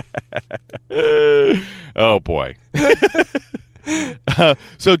 Oh boy.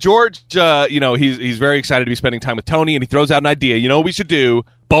 So George, he's very excited to be spending time with Tony, and he throws out an idea. You know what we should do?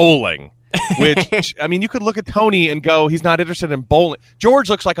 Bowling. Which, I mean, you could look at Tony and go, he's not interested in bowling. George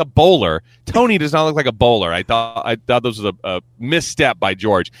looks like a bowler. Tony does not look like a bowler. I thought this was a misstep by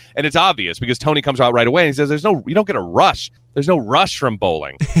George. And it's obvious because Tony comes out right away and he says, you don't get a rush. There's no rush from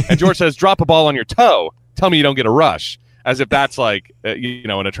bowling. And George says, drop a ball on your toe. Tell me you don't get a rush. As if that's like, an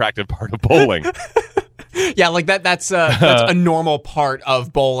attractive part of bowling. Yeah, like that's a normal part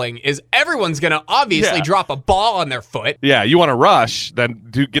of bowling is everyone's going to obviously drop a ball on their foot. Yeah, you want to rush, then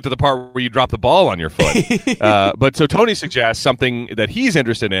get to the part where you drop the ball on your foot. But so Tony suggests something that he's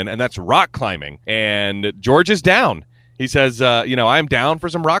interested in, and that's rock climbing. And George is down. He says, I'm down for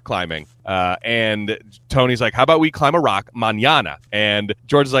some rock climbing. And Tony's like, how about we climb a rock mañana? And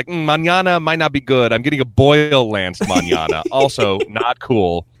George is like, mañana might not be good. I'm getting a boil-lanced mañana. Also, not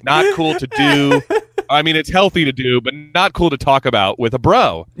cool. Not cool to do. I mean, it's healthy to do, but not cool to talk about with a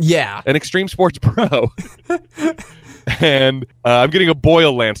bro. Yeah. An extreme sports bro. And I'm getting a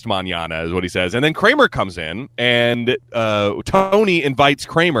boil-lanced mañana is what he says. And then Kramer comes in, and Tony invites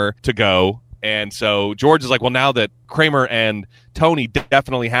Kramer to go. And so George is like, well, now that Kramer and Tony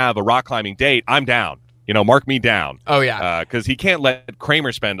definitely have a rock climbing date, I'm down. Mark me down. Oh, yeah. Because he can't let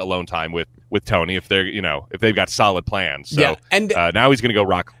Kramer spend alone time with Tony if they're, if they've got solid plans. So yeah. And now he's going to go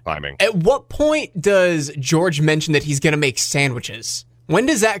rock climbing. At what point does George mention that he's going to make sandwiches? When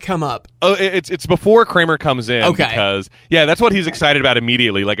does that come up? Oh, it's before Kramer comes in. Okay. Because, that's what he's excited about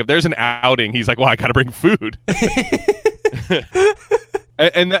immediately. Like, if there's an outing, he's like, well, I got to bring food.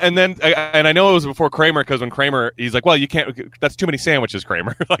 And then I know it was before Kramer, because when Kramer, he's like, well, you can't, that's too many sandwiches,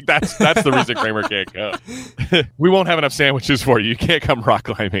 Kramer. Like that's the reason Kramer can't go. We won't have enough sandwiches for you. You can't come rock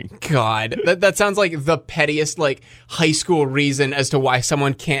climbing. God, that sounds like the pettiest like high school reason as to why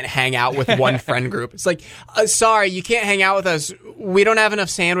someone can't hang out with one friend group. It's like, sorry, you can't hang out with us. We don't have enough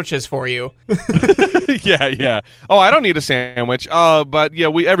sandwiches for you. Yeah. Oh, I don't need a sandwich. But yeah,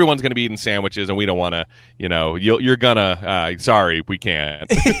 everyone's going to be eating sandwiches, and we don't want to. You're gonna. Sorry, we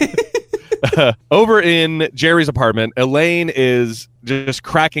can't. Over in Jerry's apartment, Elaine is just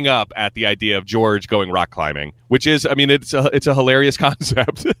cracking up at the idea of George going rock climbing, which is, I mean, it's a hilarious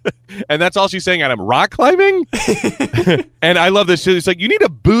concept. And that's all she's saying at him, rock climbing? And I love this. It's like, you need a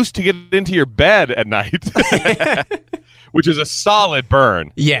boost to get into your bed at night. Which is a solid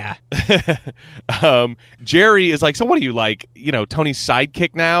burn. Yeah. Jerry is like, so what are you, like, Tony's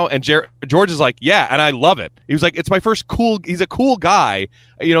sidekick now? And George is like, yeah, and I love it. He was like, it's my first he's a cool guy.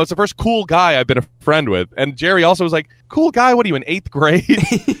 It's the first cool guy I've been a friend with. And Jerry also was like, cool guy, what are you, in 8th grade?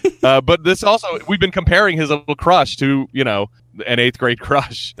 But this also, we've been comparing his little crush to, an 8th grade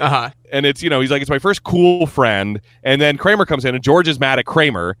crush. Uh-huh. And it's, he's like, it's my first cool friend. And then Kramer comes in, and George is mad at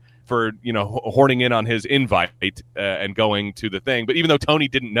Kramer for horning in on his invite and going to the thing. But even though Tony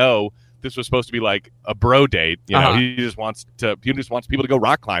didn't know this was supposed to be like a bro date, he just wants people to go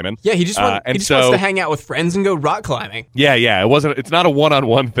rock climbing. Yeah, he just wants to hang out with friends and go rock climbing. Yeah. It's not a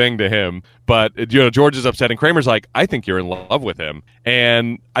one-on-one thing to him, but George is upset, and Kramer's like, I think you're in love with him.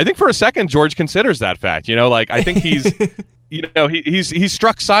 And I think for a second George considers that fact. I think he's he's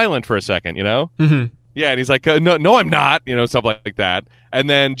struck silent for a second. Mm-hmm. Yeah, and he's like, no, I'm not, stuff like that. And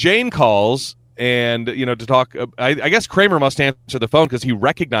then Jane calls, and, to talk. I guess Kramer must answer the phone because he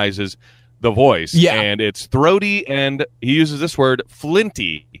recognizes the voice. Yeah. And it's throaty, and he uses this word,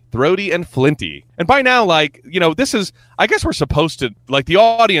 flinty. Throaty and flinty. And by now, this is, I guess we're supposed to, the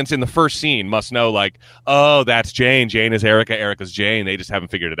audience in the first scene must know, oh, that's Jane. Jane is Erica. Erica's Jane. They just haven't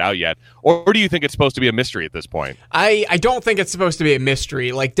figured it out yet. Or do you think it's supposed to be a mystery at this point? I don't think it's supposed to be a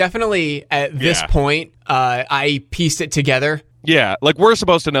mystery. Definitely at this point, I pieced it together. Yeah, we're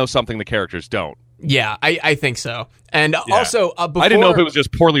supposed to know something the characters don't. Yeah, I think so. And also, before, I didn't know if it was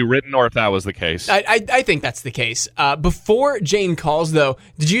just poorly written or if that was the case. I think that's the case. Before Jane calls, though,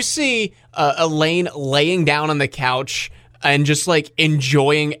 did you see Elaine laying down on the couch and just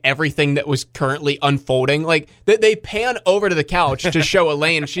enjoying everything that was currently unfolding? They pan over to the couch to show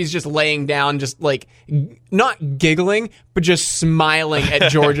Elaine. She's just laying down, just not giggling, but just smiling at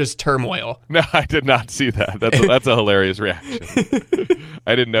George's turmoil. No, I did not see that. That's a hilarious reaction.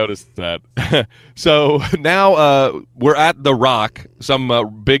 I didn't notice that. So now we're at the Rock,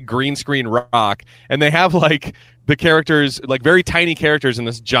 some big green screen rock, and they have the characters, very tiny characters in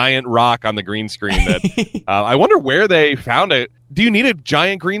this giant rock on the green screen that I wonder where they found it. Do you need a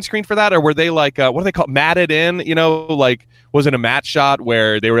giant green screen for that? Or were they what do they call it? Matted in? Was it a matte shot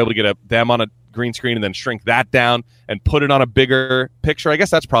where they were able to get them on a green screen and then shrink that down and put it on a bigger picture? I guess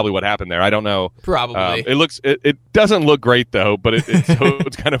that's probably what happened there. I don't know. Probably. It doesn't look great though, but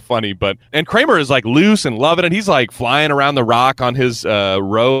it's kind of funny. And Kramer is loose and loving it. He's flying around the rock on his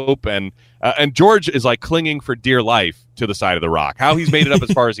rope, and George is clinging for dear life to the side of the rock. How he's made it up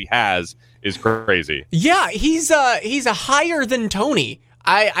as far as he has is crazy. Yeah, he's a higher than Tony.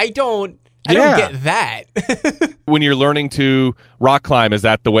 I don't get that. When you're learning to rock climb, is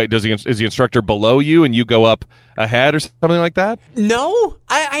that the way? Is the instructor below you and you go up ahead or something like that? No,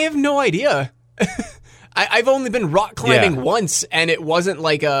 I have no idea. I've only been rock climbing once, and it wasn't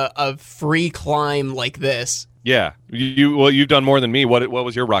a free climb like this. Yeah, you've done more than me. What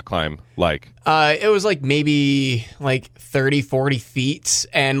was your rock climb like? It was maybe 30, 40 feet,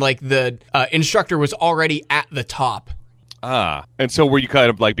 and the instructor was already at the top. Ah, and so were you kind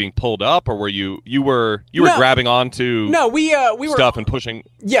of being pulled up, or were you were grabbing onto we were stuff and pushing?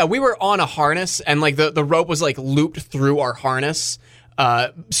 Yeah, we were on a harness, and the rope was looped through our harness.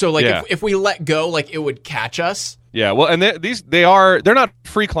 So if we let go, it would catch us. Yeah, well, and they're not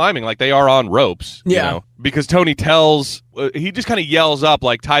free climbing, they are on ropes. Yeah, because Tony tells he just kind of yells up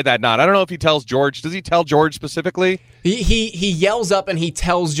tie that knot. I don't know if he tells George. Does he tell George specifically? He yells up and he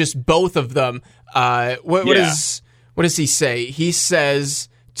tells just both of them. What does he say? He says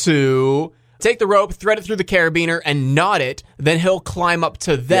to take the rope, thread it through the carabiner, and knot it. Then he'll climb up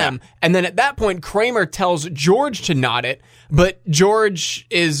to them. Yeah. And then at that point, Kramer tells George to knot it, but George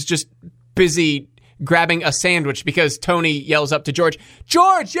is just busy grabbing a sandwich because Tony yells up to George,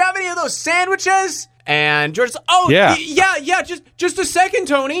 "George, you have any of those sandwiches?" And George's, yeah, just a second,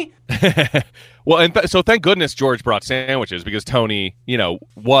 Tony. Well, and so thank goodness George brought sandwiches because Tony,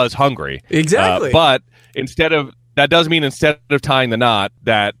 was hungry. Exactly. But instead of that does mean instead of tying the knot,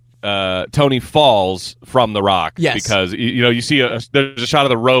 that Tony falls from the rock. Yes. Because you see there's a shot of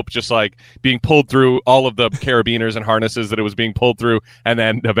the rope just like being pulled through all of the carabiners and harnesses that it was being pulled through, and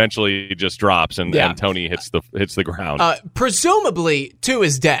then eventually it just drops and Tony hits the ground. Presumably to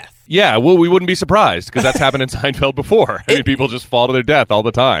his death. Yeah, well, we wouldn't be surprised because that's happened in Seinfeld before. I mean, people just fall to their death all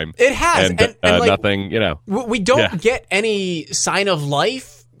the time. It has, and like, nothing. We don't get any sign of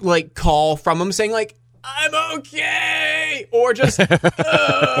life like call from him saying like, "I'm okay," or just like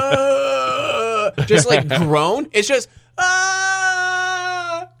groan. It's just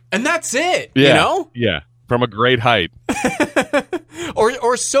and that's it. Yeah. Yeah, from a great height.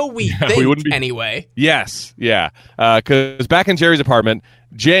 or so we think anyway. Yes, yeah. Because back in Jerry's apartment,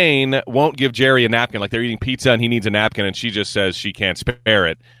 Jane won't give Jerry a napkin. Like they're eating pizza and he needs a napkin, and she just says she can't spare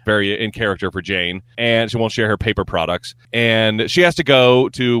it. Very in character for Jane. And she won't share her paper products. And she has to go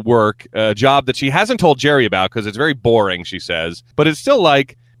to work, a job that she hasn't told Jerry about because it's very boring, she says. But it's still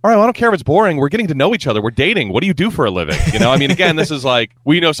like, all right, well, I don't care if it's boring. We're getting to know each other. We're dating. What do you do for a living? I mean, again, this is like,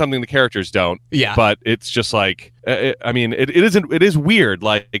 we know something the characters don't. Yeah. But it's just like, it is weird.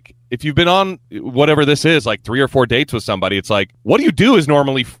 Like, if you've been on whatever this is, like 3 or 4 dates with somebody, it's like, what do you do is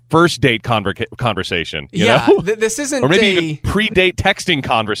normally first date conversation. You know? This isn't or maybe even pre-date texting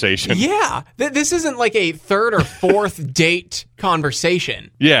conversation. Yeah. This isn't like a 3rd or 4th date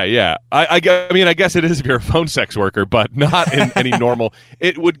conversation. Yeah. I mean, I guess it is if you're a phone sex worker, but not in any normal.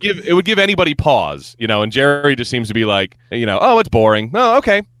 It would give anybody pause, and Jerry just seems to be like, oh, it's boring. Oh,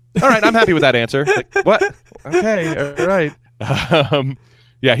 okay. All right, I'm happy with that answer. Like, what? Okay, all right.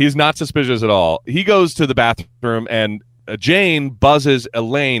 Yeah, he's not suspicious at all. He goes to the bathroom, and Jane buzzes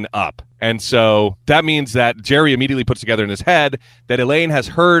Elaine up. And so that means that Jerry immediately puts together in his head that Elaine has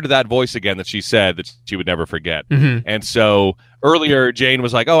heard that voice again that she said that she would never forget. Mm-hmm. And so earlier, Jane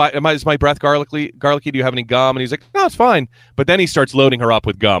was like, oh, is my breath garlicky? Do you have any gum? And he's like, no, it's fine. But then he starts loading her up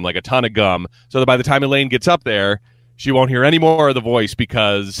with gum, like a ton of gum, so that by the time Elaine gets up there, she won't hear any more of the voice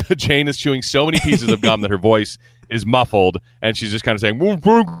because Jane is chewing so many pieces of gum that her voice is muffled, and she's just kind of saying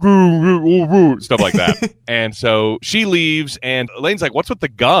stuff like that. And so she leaves, and Elaine's like, what's with the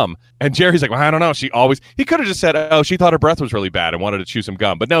gum? And Jerry's like, well, I don't know. He could have just said, oh, she thought her breath was really bad and wanted to chew some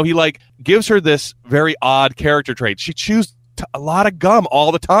gum. But no, he like gives her this very odd character trait. She chews a lot of gum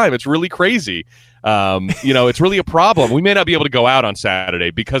all the time. It's really crazy. It's really a problem. We may not be able to go out on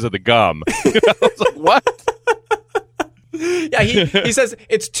Saturday because of the gum. I was like, what? Yeah, he says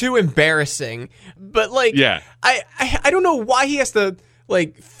it's too embarrassing, but like, yeah, I don't know why he has to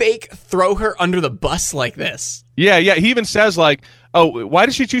like fake throw her under the bus like this. Yeah. He even says like, oh, why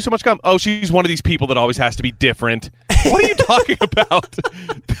does she chew so much gum? Oh, she's one of these people that always has to be different. What are you talking about?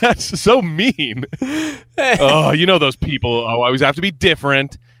 That's so mean. Oh, those people always have to be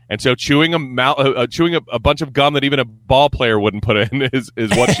different. And so chewing a bunch of gum that even a ball player wouldn't put in is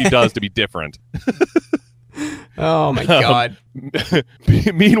what she does to be different. Oh, my God.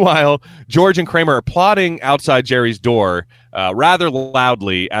 Meanwhile, George and Kramer are plotting outside Jerry's door rather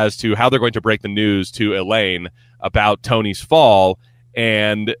loudly as to how they're going to break the news to Elaine about Tony's fall.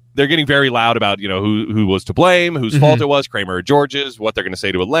 And they're getting very loud about, who was to blame, whose fault it was, Kramer or George's, what they're going to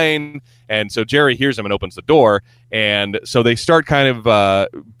say to Elaine. And so Jerry hears them and opens the door. And so they start kind of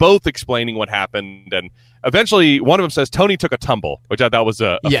both explaining what happened. And eventually one of them says Tony took a tumble, which I thought was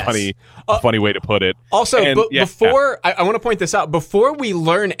a funny way to put it. Also, I want to point this out. Before we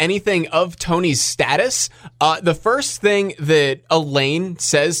learn anything of Tony's status, the first thing that Elaine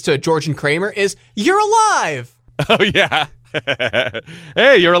says to George and Kramer is, "You're alive." Oh, yeah.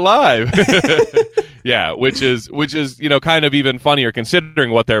 Hey, you're alive. Yeah, which is kind of even funnier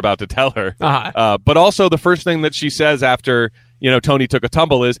considering what they're about to tell her. Uh-huh. But also the first thing that she says after Tony took a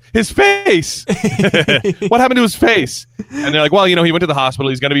tumble is his face. What happened to his face? And they're like, well, he went to the hospital.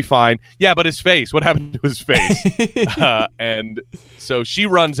 He's going to be fine. Yeah, but his face. What happened to his face? And so she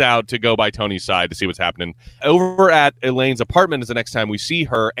runs out to go by Tony's side to see what's happening. Over at Elaine's apartment is the next time we see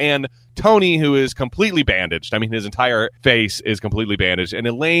her and Tony, who is completely bandaged. I mean, his entire face is completely bandaged. And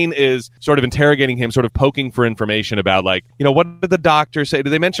Elaine is sort of interrogating him, sort of poking for information about, like, what did the doctor say? Did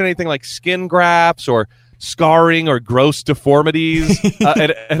they mention anything like skin grafts or scarring or gross deformities?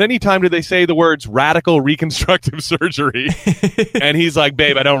 At any time did they say the words radical reconstructive surgery? And he's like,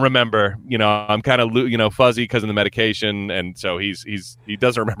 babe, I don't remember. I'm kind of fuzzy because of the medication. And so he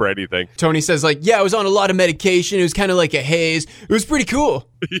doesn't remember anything. Tony says like, yeah, I was on a lot of medication. It was kind of like a haze. It was pretty cool.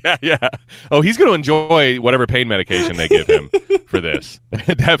 Yeah. Oh, he's going to enjoy whatever pain medication they give him for this.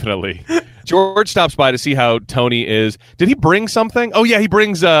 Definitely. George stops by to see how Tony is. Did he bring something? Oh, yeah, he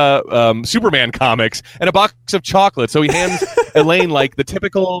brings Superman comics and a box of chocolate. So he hands Elaine like the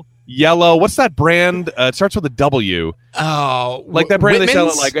typical yellow. What's that brand? It starts with a W. Oh, Like that brand they sell at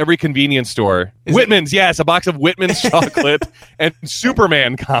Whitman's? like every convenience store. Is Whitman's, yes, a box of Whitman's chocolate and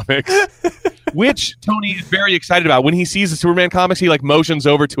Superman comics, which Tony is very excited about. When he sees the Superman comics, he like motions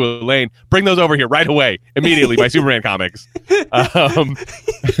over to Elaine, bring those over here right away, immediately, my Superman comics.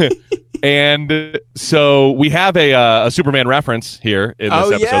 And so we have a Superman reference here in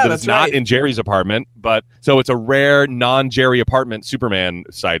this episode that is not in Jerry's apartment, but so it's a rare non-Jerry apartment Superman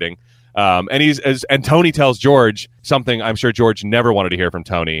sighting. And Tony tells George something I'm sure George never wanted to hear from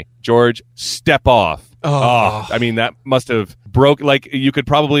Tony. George, step off. Oh. I mean, that must have broke. Like, you could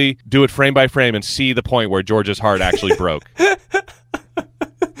probably do it frame by frame and see the point where George's heart actually broke.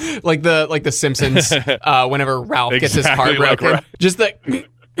 like the Simpsons, whenever Ralph gets his heart Exactly, broken. like Just the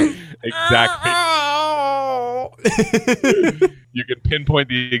Exactly. You can pinpoint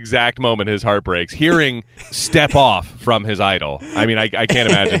the exact moment his heart breaks, hearing "step off" from his idol. I mean, I can't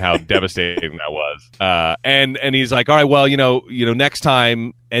imagine how devastating that was. And he's like, all right, well, next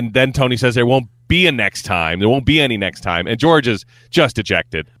time. And then Tony says there won't be a next time. There won't be any next time. And George is just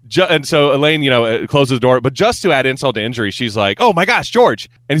ejected. And so Elaine, closes the door. But just to add insult to injury, she's like, oh my gosh, George.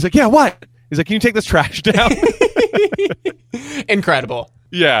 And he's like, yeah, what? He's like, can you take this trash down? incredible.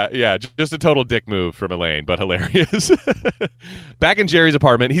 Yeah, just a total dick move from Elaine, but hilarious. Back in Jerry's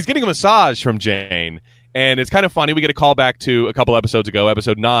apartment, he's getting a massage from Jane, and it's kind of funny. We get a call back to a couple episodes ago,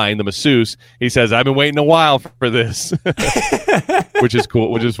 episode 9, the masseuse. He says, I've been waiting a while for this, which is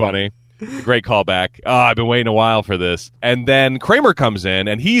cool, which is funny. Great callback. Oh, I've been waiting a while for this. And then Kramer comes in,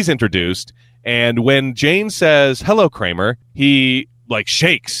 and he's introduced, and when Jane says, hello, Kramer, he like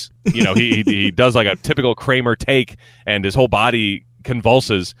shakes. He does like a typical Kramer take, and his whole body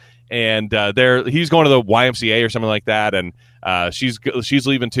convulses, and he's going to the YMCA or something like that, and she's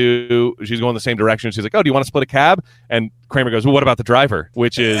leaving too. She's going the same direction. She's like, oh, do you want to split a cab? And Kramer goes, well, what about the driver?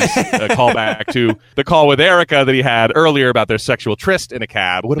 Which is a callback to the call with Erica that he had earlier about their sexual tryst in a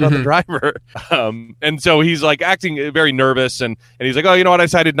cab. What about the driver? And so he's like acting very nervous, and he's like, oh, you know what? I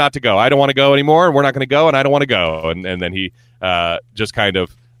decided not to go. I don't want to go anymore, and we're not going to go, and I don't want to go. And then he just kind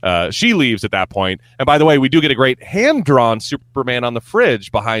of she leaves at that point. And by the way, we do get a great hand-drawn Superman on the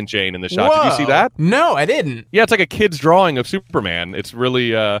fridge behind Jane in the shot. Whoa. Did you see that? No, I didn't. Yeah, it's like a kid's drawing of Superman. It's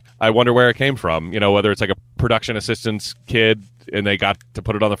really, I wonder where it came from. Whether it's like a production assistant's kid and they got to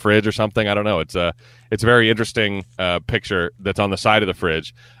put it on the fridge or something. I don't know. It's a very interesting picture that's on the side of the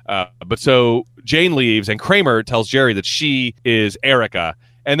fridge. But so Jane leaves, and Kramer tells Jerry that she is Erica.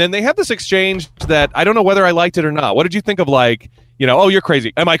 And then they have this exchange that I don't know whether I liked it or not. What did you think of, like, oh, you're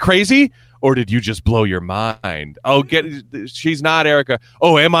crazy. Am I crazy? Or did you just blow your mind? Oh, she's not Erica.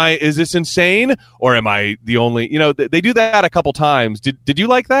 Oh, is this insane? Or am I the only, they do that a couple times. Did you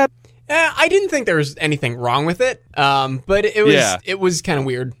like that? I didn't think there was anything wrong with it. But it was kind of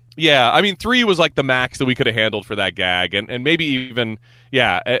weird. Yeah, I mean, 3 was like the max that we could have handled for that gag, and maybe even,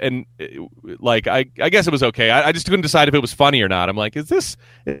 yeah, and like I guess it was okay. I just couldn't decide if it was funny or not. I'm like, is this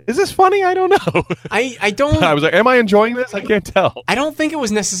funny? I don't know. I don't. I was like, am I enjoying this? I can't tell. I don't think it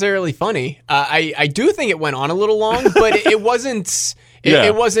was necessarily funny. I do think it went on a little long, but it wasn't.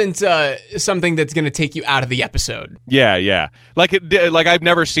 It wasn't something that's going to take you out of the episode. Yeah. Like I've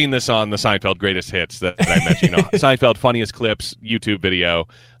never seen this on the Seinfeld Greatest Hits that I mentioned. Seinfeld Funniest Clips YouTube video.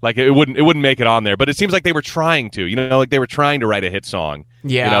 Like it wouldn't make it on there. But it seems like they were trying to. Like they were trying to write a hit song.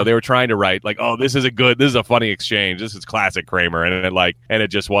 Yeah. They were trying to write like, oh, this is a funny exchange. This is classic Kramer, and it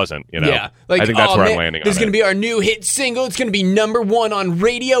just wasn't. Yeah. Like, I think that's where I'm landing. This is going to be our new hit single. It's going to be #1 on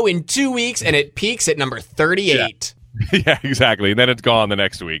radio in 2 weeks, and it peaks at number 38. Yeah. Yeah, exactly. And then it's gone the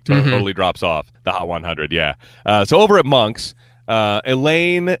next week. Totally drops off the Hot 100. Yeah. So over at Monk's,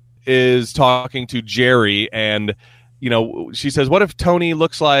 Elaine is talking to Jerry, and she says, "What if Tony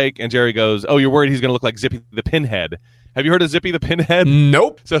looks like?" And Jerry goes, "Oh, you're worried he's going to look like Zippy the Pinhead." Have you heard of Zippy the Pinhead?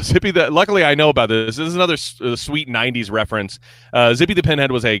 Nope. So luckily I know about this. This is another sweet 90s reference. Zippy the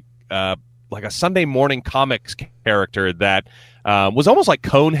Pinhead was a Sunday morning comics character that was almost like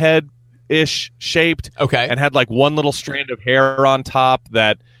Conehead-ish shaped. Okay. And had like one little strand of hair on top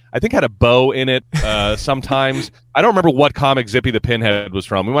that I think had a bow in it sometimes. I don't remember what comic Zippy the Pinhead was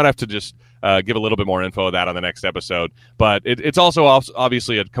from. We might have to just give a little bit more info of that on the next episode. But it's also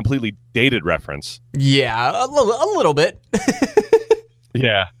obviously a completely dated reference. Yeah, a little bit.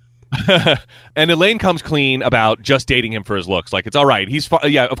 Yeah. And Elaine comes clean about just dating him for his looks. Like, it's all right.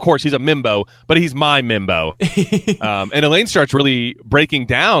 Yeah, of course, he's a mimbo, but he's my mimbo. And Elaine starts really breaking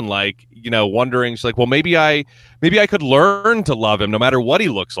down, like, wondering. She's like, well, maybe I could learn to love him no matter what he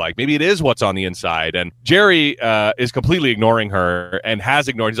looks like. Maybe it is what's on the inside. And Jerry is completely ignoring her and has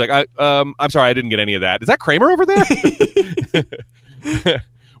ignored. He's like, I'm sorry, I didn't get any of that. Is that Kramer over there?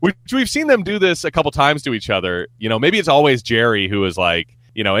 Which we've seen them do this a couple times to each other. You know, maybe it's always Jerry who is like,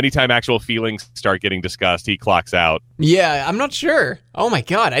 you know, anytime actual feelings start getting discussed, he clocks out. Yeah, I'm not sure. Oh my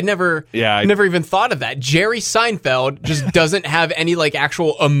God, I never even thought of that. Jerry Seinfeld just doesn't have any like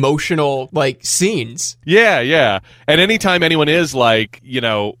actual emotional like scenes. Yeah. And anytime anyone is like, you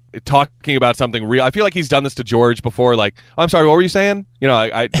know, talking about something real, I feel like he's done this to George before. Like, I'm sorry, what were you saying? You know,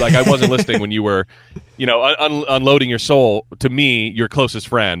 I wasn't listening when you were, you know, unloading your soul to me, your closest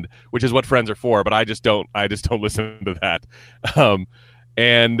friend, which is what friends are for. But I just don't listen to that.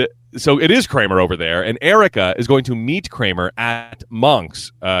 And so it is Kramer over there, and Erica is going to meet Kramer at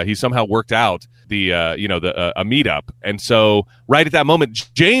Monk's. He somehow worked out a meetup, and so right at that moment,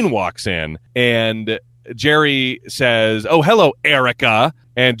 Jane walks in, and Jerry says, "Oh, hello, Erica."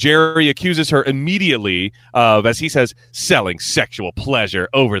 And Jerry accuses her immediately of, as he says, selling sexual pleasure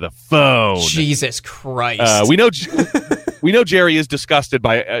over the phone. Jesus Christ. We know Jerry is disgusted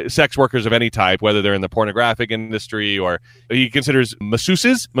by sex workers of any type, whether they're in the pornographic industry or he considers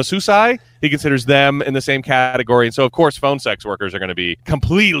masseuses, he considers them in the same category. And so, of course, phone sex workers are going to be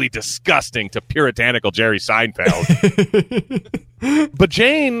completely disgusting to puritanical Jerry Seinfeld. But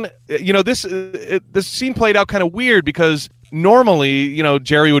Jane, you know, this scene played out kind of weird because normally, you know,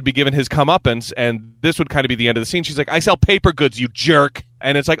 Jerry would be given his comeuppance, and this would kind of be the end of the scene. She's like, "I sell paper goods, you jerk."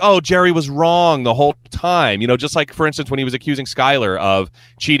 And it's like, oh, Jerry was wrong the whole time. You know, just like, for instance, when he was accusing Skyler of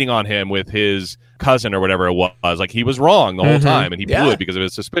cheating on him with his cousin or whatever it was. Like, he was wrong the whole time, and he blew it because of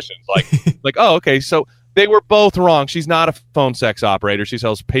his suspicions. Like, oh, okay, so they were both wrong. She's not a phone sex operator. She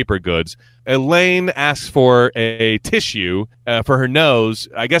sells paper goods. Elaine asks for a tissue for her nose,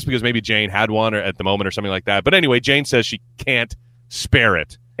 I guess because maybe Jane had one at the moment or something like that. But anyway, Jane says she can't spare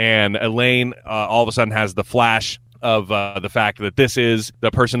it. And Elaine all of a sudden has the flash of the fact that this is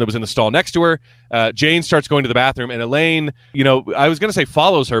the person that was in the stall next to her. Jane starts going to the bathroom, and Elaine, you know, I was going to say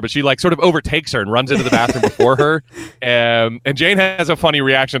follows her, but she like sort of overtakes her and runs into the bathroom before her. And Jane has a funny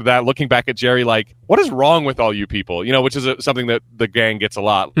reaction to that, looking back at Jerry like, what is wrong with all you people? You know, which is something that the gang gets a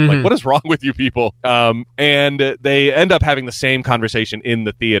lot. Mm-hmm. Like, what is wrong with you people? And they end up having the same conversation in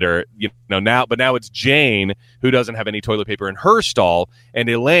the theater, you know, now it's Jane who doesn't have any toilet paper in her stall, and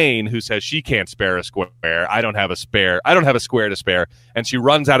Elaine who says she can't spare a square. I don't have a square to spare. And she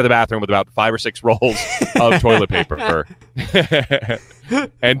runs out of the bathroom with about 5 or 6 rolls of toilet paper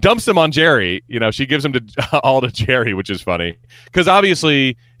and dumps them on Jerry. You know, she gives them all to Jerry, which is funny because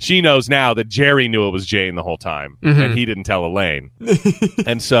obviously she knows now that Jerry knew it was Jane the whole time, and he didn't tell Elaine.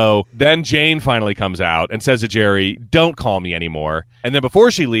 And so then Jane finally comes out and says to Jerry, "Don't call me anymore." And then before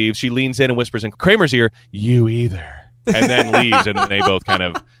she leaves, she leans in and whispers in Kramer's ear, "You either," and then leaves. And then they both kind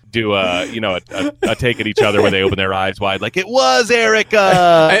of do a take at each other where they open their eyes wide, like, it was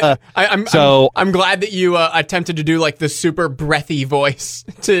Erica. I'm glad that you attempted to do like the super breathy voice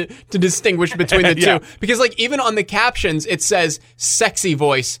to distinguish between the two, because like even on the captions it says "sexy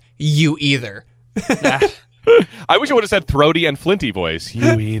voice, you either." I wish I would have said throaty and flinty voice.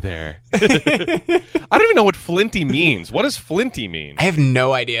 You either. I don't even know what flinty means. What does flinty mean? I have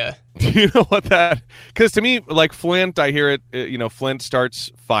no idea. Do you know what that? Because to me, like Flint, I hear it. You know, Flint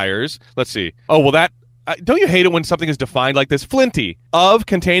starts fires. Let's see. Oh well, that. Don't you hate it when something is defined like this? Flinty, of,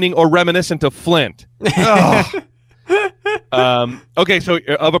 containing, or reminiscent of flint. Okay, so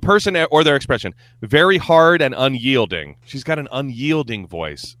of a person or their expression, very hard and unyielding. She's got an unyielding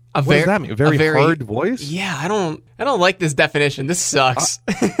voice. What does that mean? A very hard voice? Yeah, I don't like this definition. This sucks.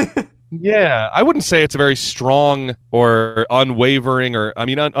 Yeah, I wouldn't say it's a very strong or unwavering or, I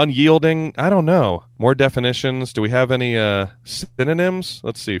mean, unyielding. I don't know. More definitions. Do we have any synonyms?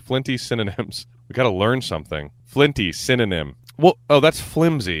 Let's see. Flinty synonyms. We got to learn something. Flinty synonym. Well, oh, that's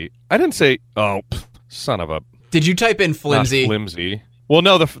flimsy. I didn't say. Oh, son of a. Did you type in flimsy? Not flimsy. Well,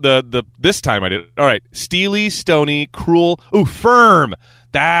 no. The this time I did. All right. Steely, stony, cruel. Ooh, firm.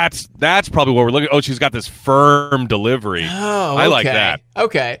 That's probably what we're looking. Oh, she's got this firm delivery. Oh, okay. I like that.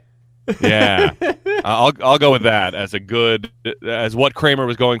 Okay. Yeah, I'll go with that as what Kramer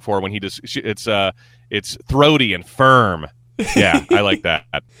was going for when he just it's throaty and firm. Yeah, I like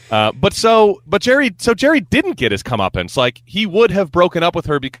that. But Jerry didn't get his comeuppance. Like, he would have broken up with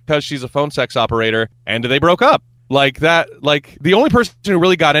her because she's a phone sex operator, and they broke up. Like that. Like, the only person who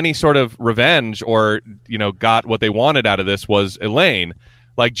really got any sort of revenge or, you know, got what they wanted out of this was Elaine.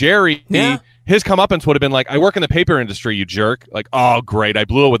 Like, Jerry. Yeah. His comeuppance would have been like, I work in the paper industry, you jerk. Like, oh, great. I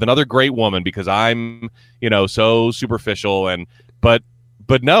blew it with another great woman because I'm, you know, so superficial. But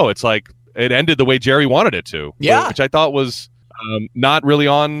no, it's like it ended the way Jerry wanted it to. Yeah. Which I thought was not really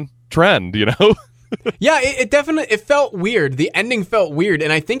on trend, you know? Yeah, it definitely, it felt weird. The ending felt weird,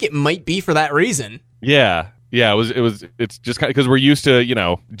 and I think it might be for that reason. Yeah. Yeah, it's just kind of because we're used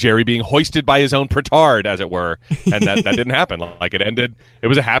to, Jerry being hoisted by his own petard, as it were, and that didn't happen. Like it ended, it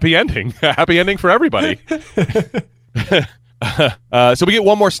was a happy ending, for everybody. So we get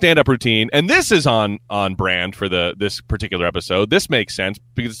one more stand-up routine, and this is on brand for this particular episode. This makes sense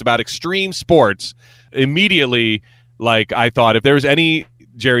because it's about extreme sports. Immediately, like I thought, if there was any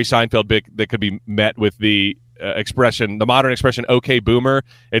Jerry Seinfeld bit that could be met with the modern expression, okay, boomer,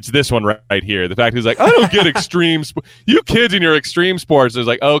 it's this one right here. The fact he's like, I don't get extreme you kids in your extreme sports. Is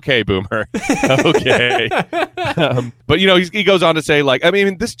like, okay, boomer. Okay. But he goes on to say, like, I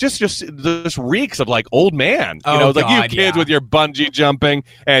mean, this just reeks of like old man. It's like, you kids with your bungee jumping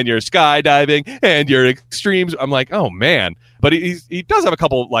and your skydiving and your extremes. I'm like, oh man. But he does have a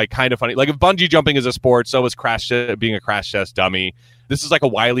couple like kind of funny, like if bungee jumping is a sport, so is being a crash test dummy. This is like a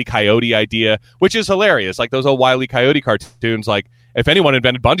Wile E. Coyote idea, which is hilarious. Like those old Wile E. Coyote cartoons, like if anyone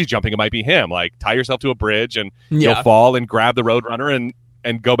invented bungee jumping, it might be him. Like tie yourself to a bridge and you'll fall and grab the roadrunner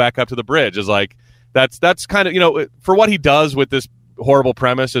and go back up to the bridge. Is like that's kind of, for what he does with this horrible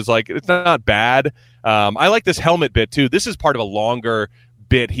premise, is like it's not bad. I like this helmet bit too. This is part of a longer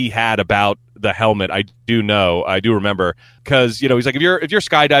bit he had about the helmet. I do remember, because he's like, if you're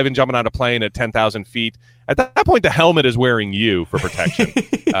skydiving, jumping out of a plane at 10,000 feet, at that point the helmet is wearing you for protection.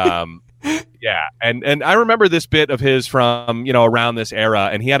 Yeah, and I remember this bit of his from around this era,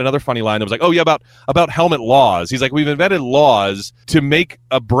 and he had another funny line that was like, oh yeah, about helmet laws. He's like, we've invented laws to make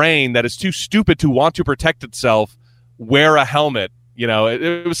a brain that is too stupid to want to protect itself wear a helmet.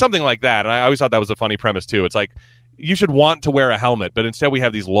 It was something like that, and I always thought that was a funny premise too. It's like, you should want to wear a helmet, but instead we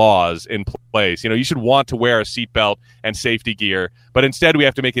have these laws in place. You should want to wear a seatbelt and safety gear, but instead we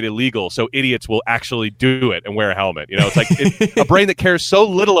have to make it illegal so idiots will actually do it and wear a helmet. It's like a brain that cares so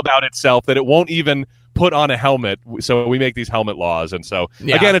little about itself that it won't even put on a helmet. So we make these helmet laws. And so,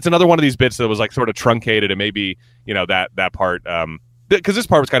 again, it's another one of these bits that was like sort of truncated, and maybe, that part... because this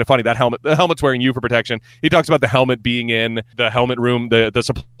part was kind of funny. The helmet's wearing you for protection. He talks about the helmet being in the helmet room, the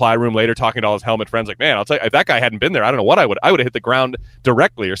supply room later, talking to all his helmet friends. Like, man, I'll tell you, if that guy hadn't been there, I don't know what I would have hit the ground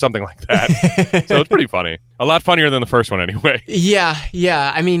directly or something like that. So it's pretty funny. A lot funnier than the first one, anyway.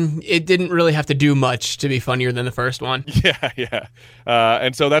 Yeah. I mean, it didn't really have to do much to be funnier than the first one. Yeah.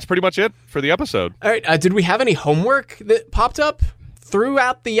 And so that's pretty much it for the episode. All right. Did we have any homework that popped up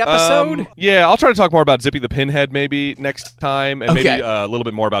throughout the episode? Yeah, I'll try to talk more about Zippy the Pinhead maybe next time, and maybe a little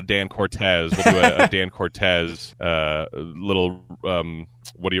bit more about Dan Cortez. We'll do a Dan Cortez little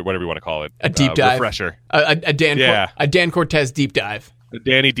whatever you want to call it, a deep dive refresher, a Dan Cortez deep dive, a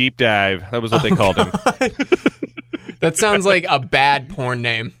Danny deep dive. That was what they called him. That sounds like a bad porn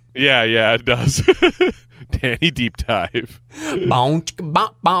name. Yeah, it does. Danny deep dive.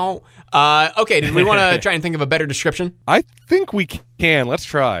 Okay, did we want to try and think of a better description? I think we can. Let's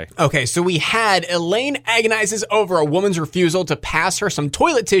try. Okay, so we had Elaine agonizes over a woman's refusal to pass her some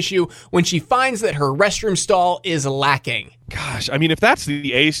toilet tissue when she finds that her restroom stall is lacking. Gosh, I mean, if that's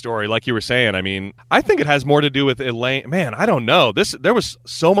the A story, like you were saying, I mean, I think it has more to do with Elaine. Man, I don't know. There was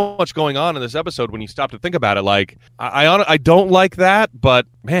so much going on in this episode when you stop to think about it. Like, I don't like that, but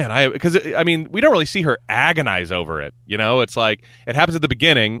man, because we don't really see her agonize over it. It's like it happens at the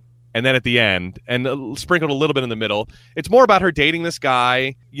beginning and then at the end, and sprinkled a little bit in the middle. It's more about her dating this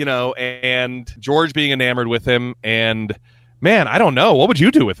guy, and George being enamored with him. And man, I don't know. What would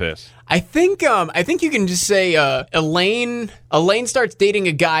you do with this? I think you can just say Elaine starts dating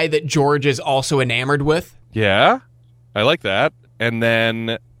a guy that George is also enamored with. Yeah, I like that. And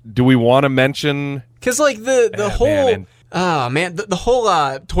then, do we want to mention? Because like the whole the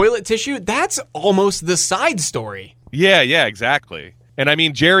whole toilet tissue, that's almost the side story. Yeah, exactly. And I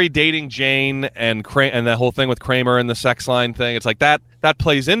mean, Jerry dating Jane and the whole thing with Kramer and the sex line thing, it's like that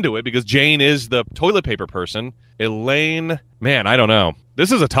plays into it because Jane is the toilet paper person. Elaine, man, I don't know.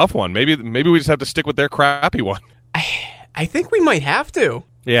 This is a tough one. Maybe we just have to stick with their crappy one. I think we might have to.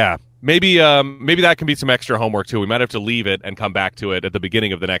 Yeah. Maybe that can be some extra homework too. We might have to leave it and come back to it at the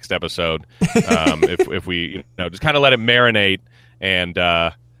beginning of the next episode. If we just kind of let it marinate. And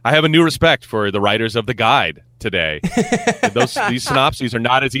I have a new respect for the writers of the guide today. These synopses are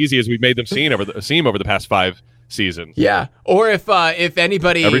not as easy as we've made them seem over the past 5 seasons. Yeah. Or if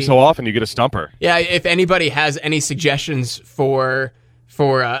anybody, every so often you get a stumper. Yeah. If anybody has any suggestions for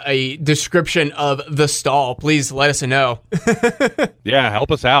a description of the stall, please let us know. Yeah,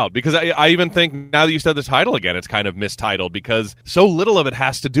 help us out, because I even think now that you said the title again, it's kind of mistitled because so little of it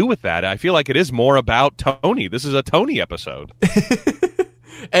has to do with that. I feel like it is more about Tony. This is a Tony episode.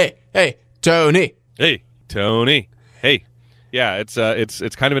 Hey, Tony. Hey, Tony. Hey, Yeah, it's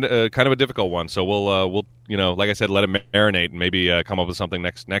kind of a difficult one. So we'll like I said, let it marinate and maybe come up with something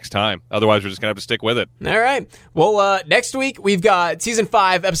next time. Otherwise, we're just gonna have to stick with it. All right. Well, next week we've got season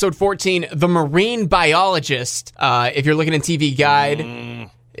 5, episode 14, The Marine Biologist. If you're looking in TV Guide,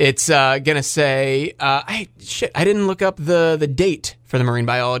 it's gonna say I didn't look up the date for The Marine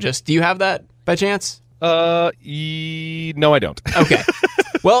Biologist. Do you have that by chance? No, I don't. Okay.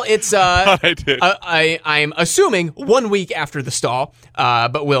 Well, it's I did. I'm assuming 1 week after the stall,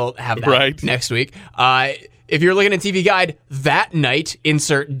 but we'll have that next week. If you're looking at TV Guide that night,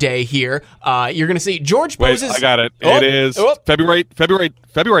 insert day here, you're going to see George poses. Wait, I got it. It is February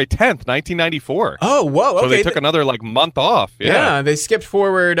 10th, 1994. Oh, whoa. Okay. So they took another month off. Yeah, they skipped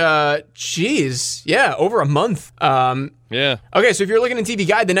forward. Over a month. Yeah. Okay, so if you're looking at TV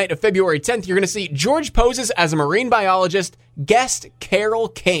Guide the night of February 10th, you're going to see George poses as a marine biologist, guest Carol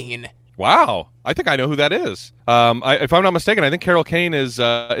Kane. Wow. I think I know who that is. If I'm not mistaken, I think Carol Kane is,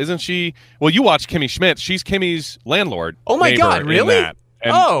 isn't she? Well, you watch Kimmy Schmidt. She's Kimmy's landlord. Oh, my God, really?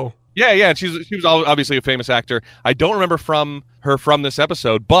 Yeah, and she was obviously a famous actor. I don't remember from this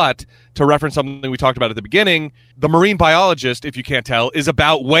episode, but to reference something we talked about at the beginning, The Marine Biologist, if you can't tell, is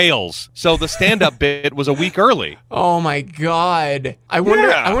about whales. So the stand-up bit was a week early. Oh, my God. I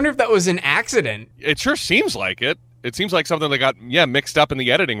wonder if that was an accident. It sure seems like it. It seems like something that got mixed up in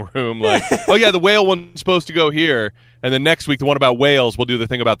the editing room. Like, oh yeah, the whale one's supposed to go here, and then next week the one about whales will do the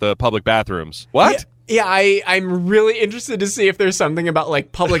thing about the public bathrooms. What? Yeah, I'm really interested to see if there's something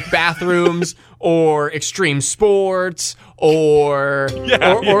about public bathrooms or extreme sports or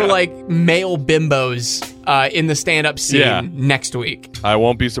male bimbos in the stand-up scene next week. I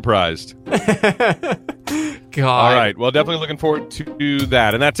won't be surprised. God. All right. Well, definitely looking forward to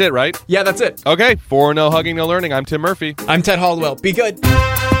that. And that's it, right? Yeah, that's it. Okay. For No Hugging, No Learning, I'm Tim Murphy. I'm Ted Haldwell. Be good.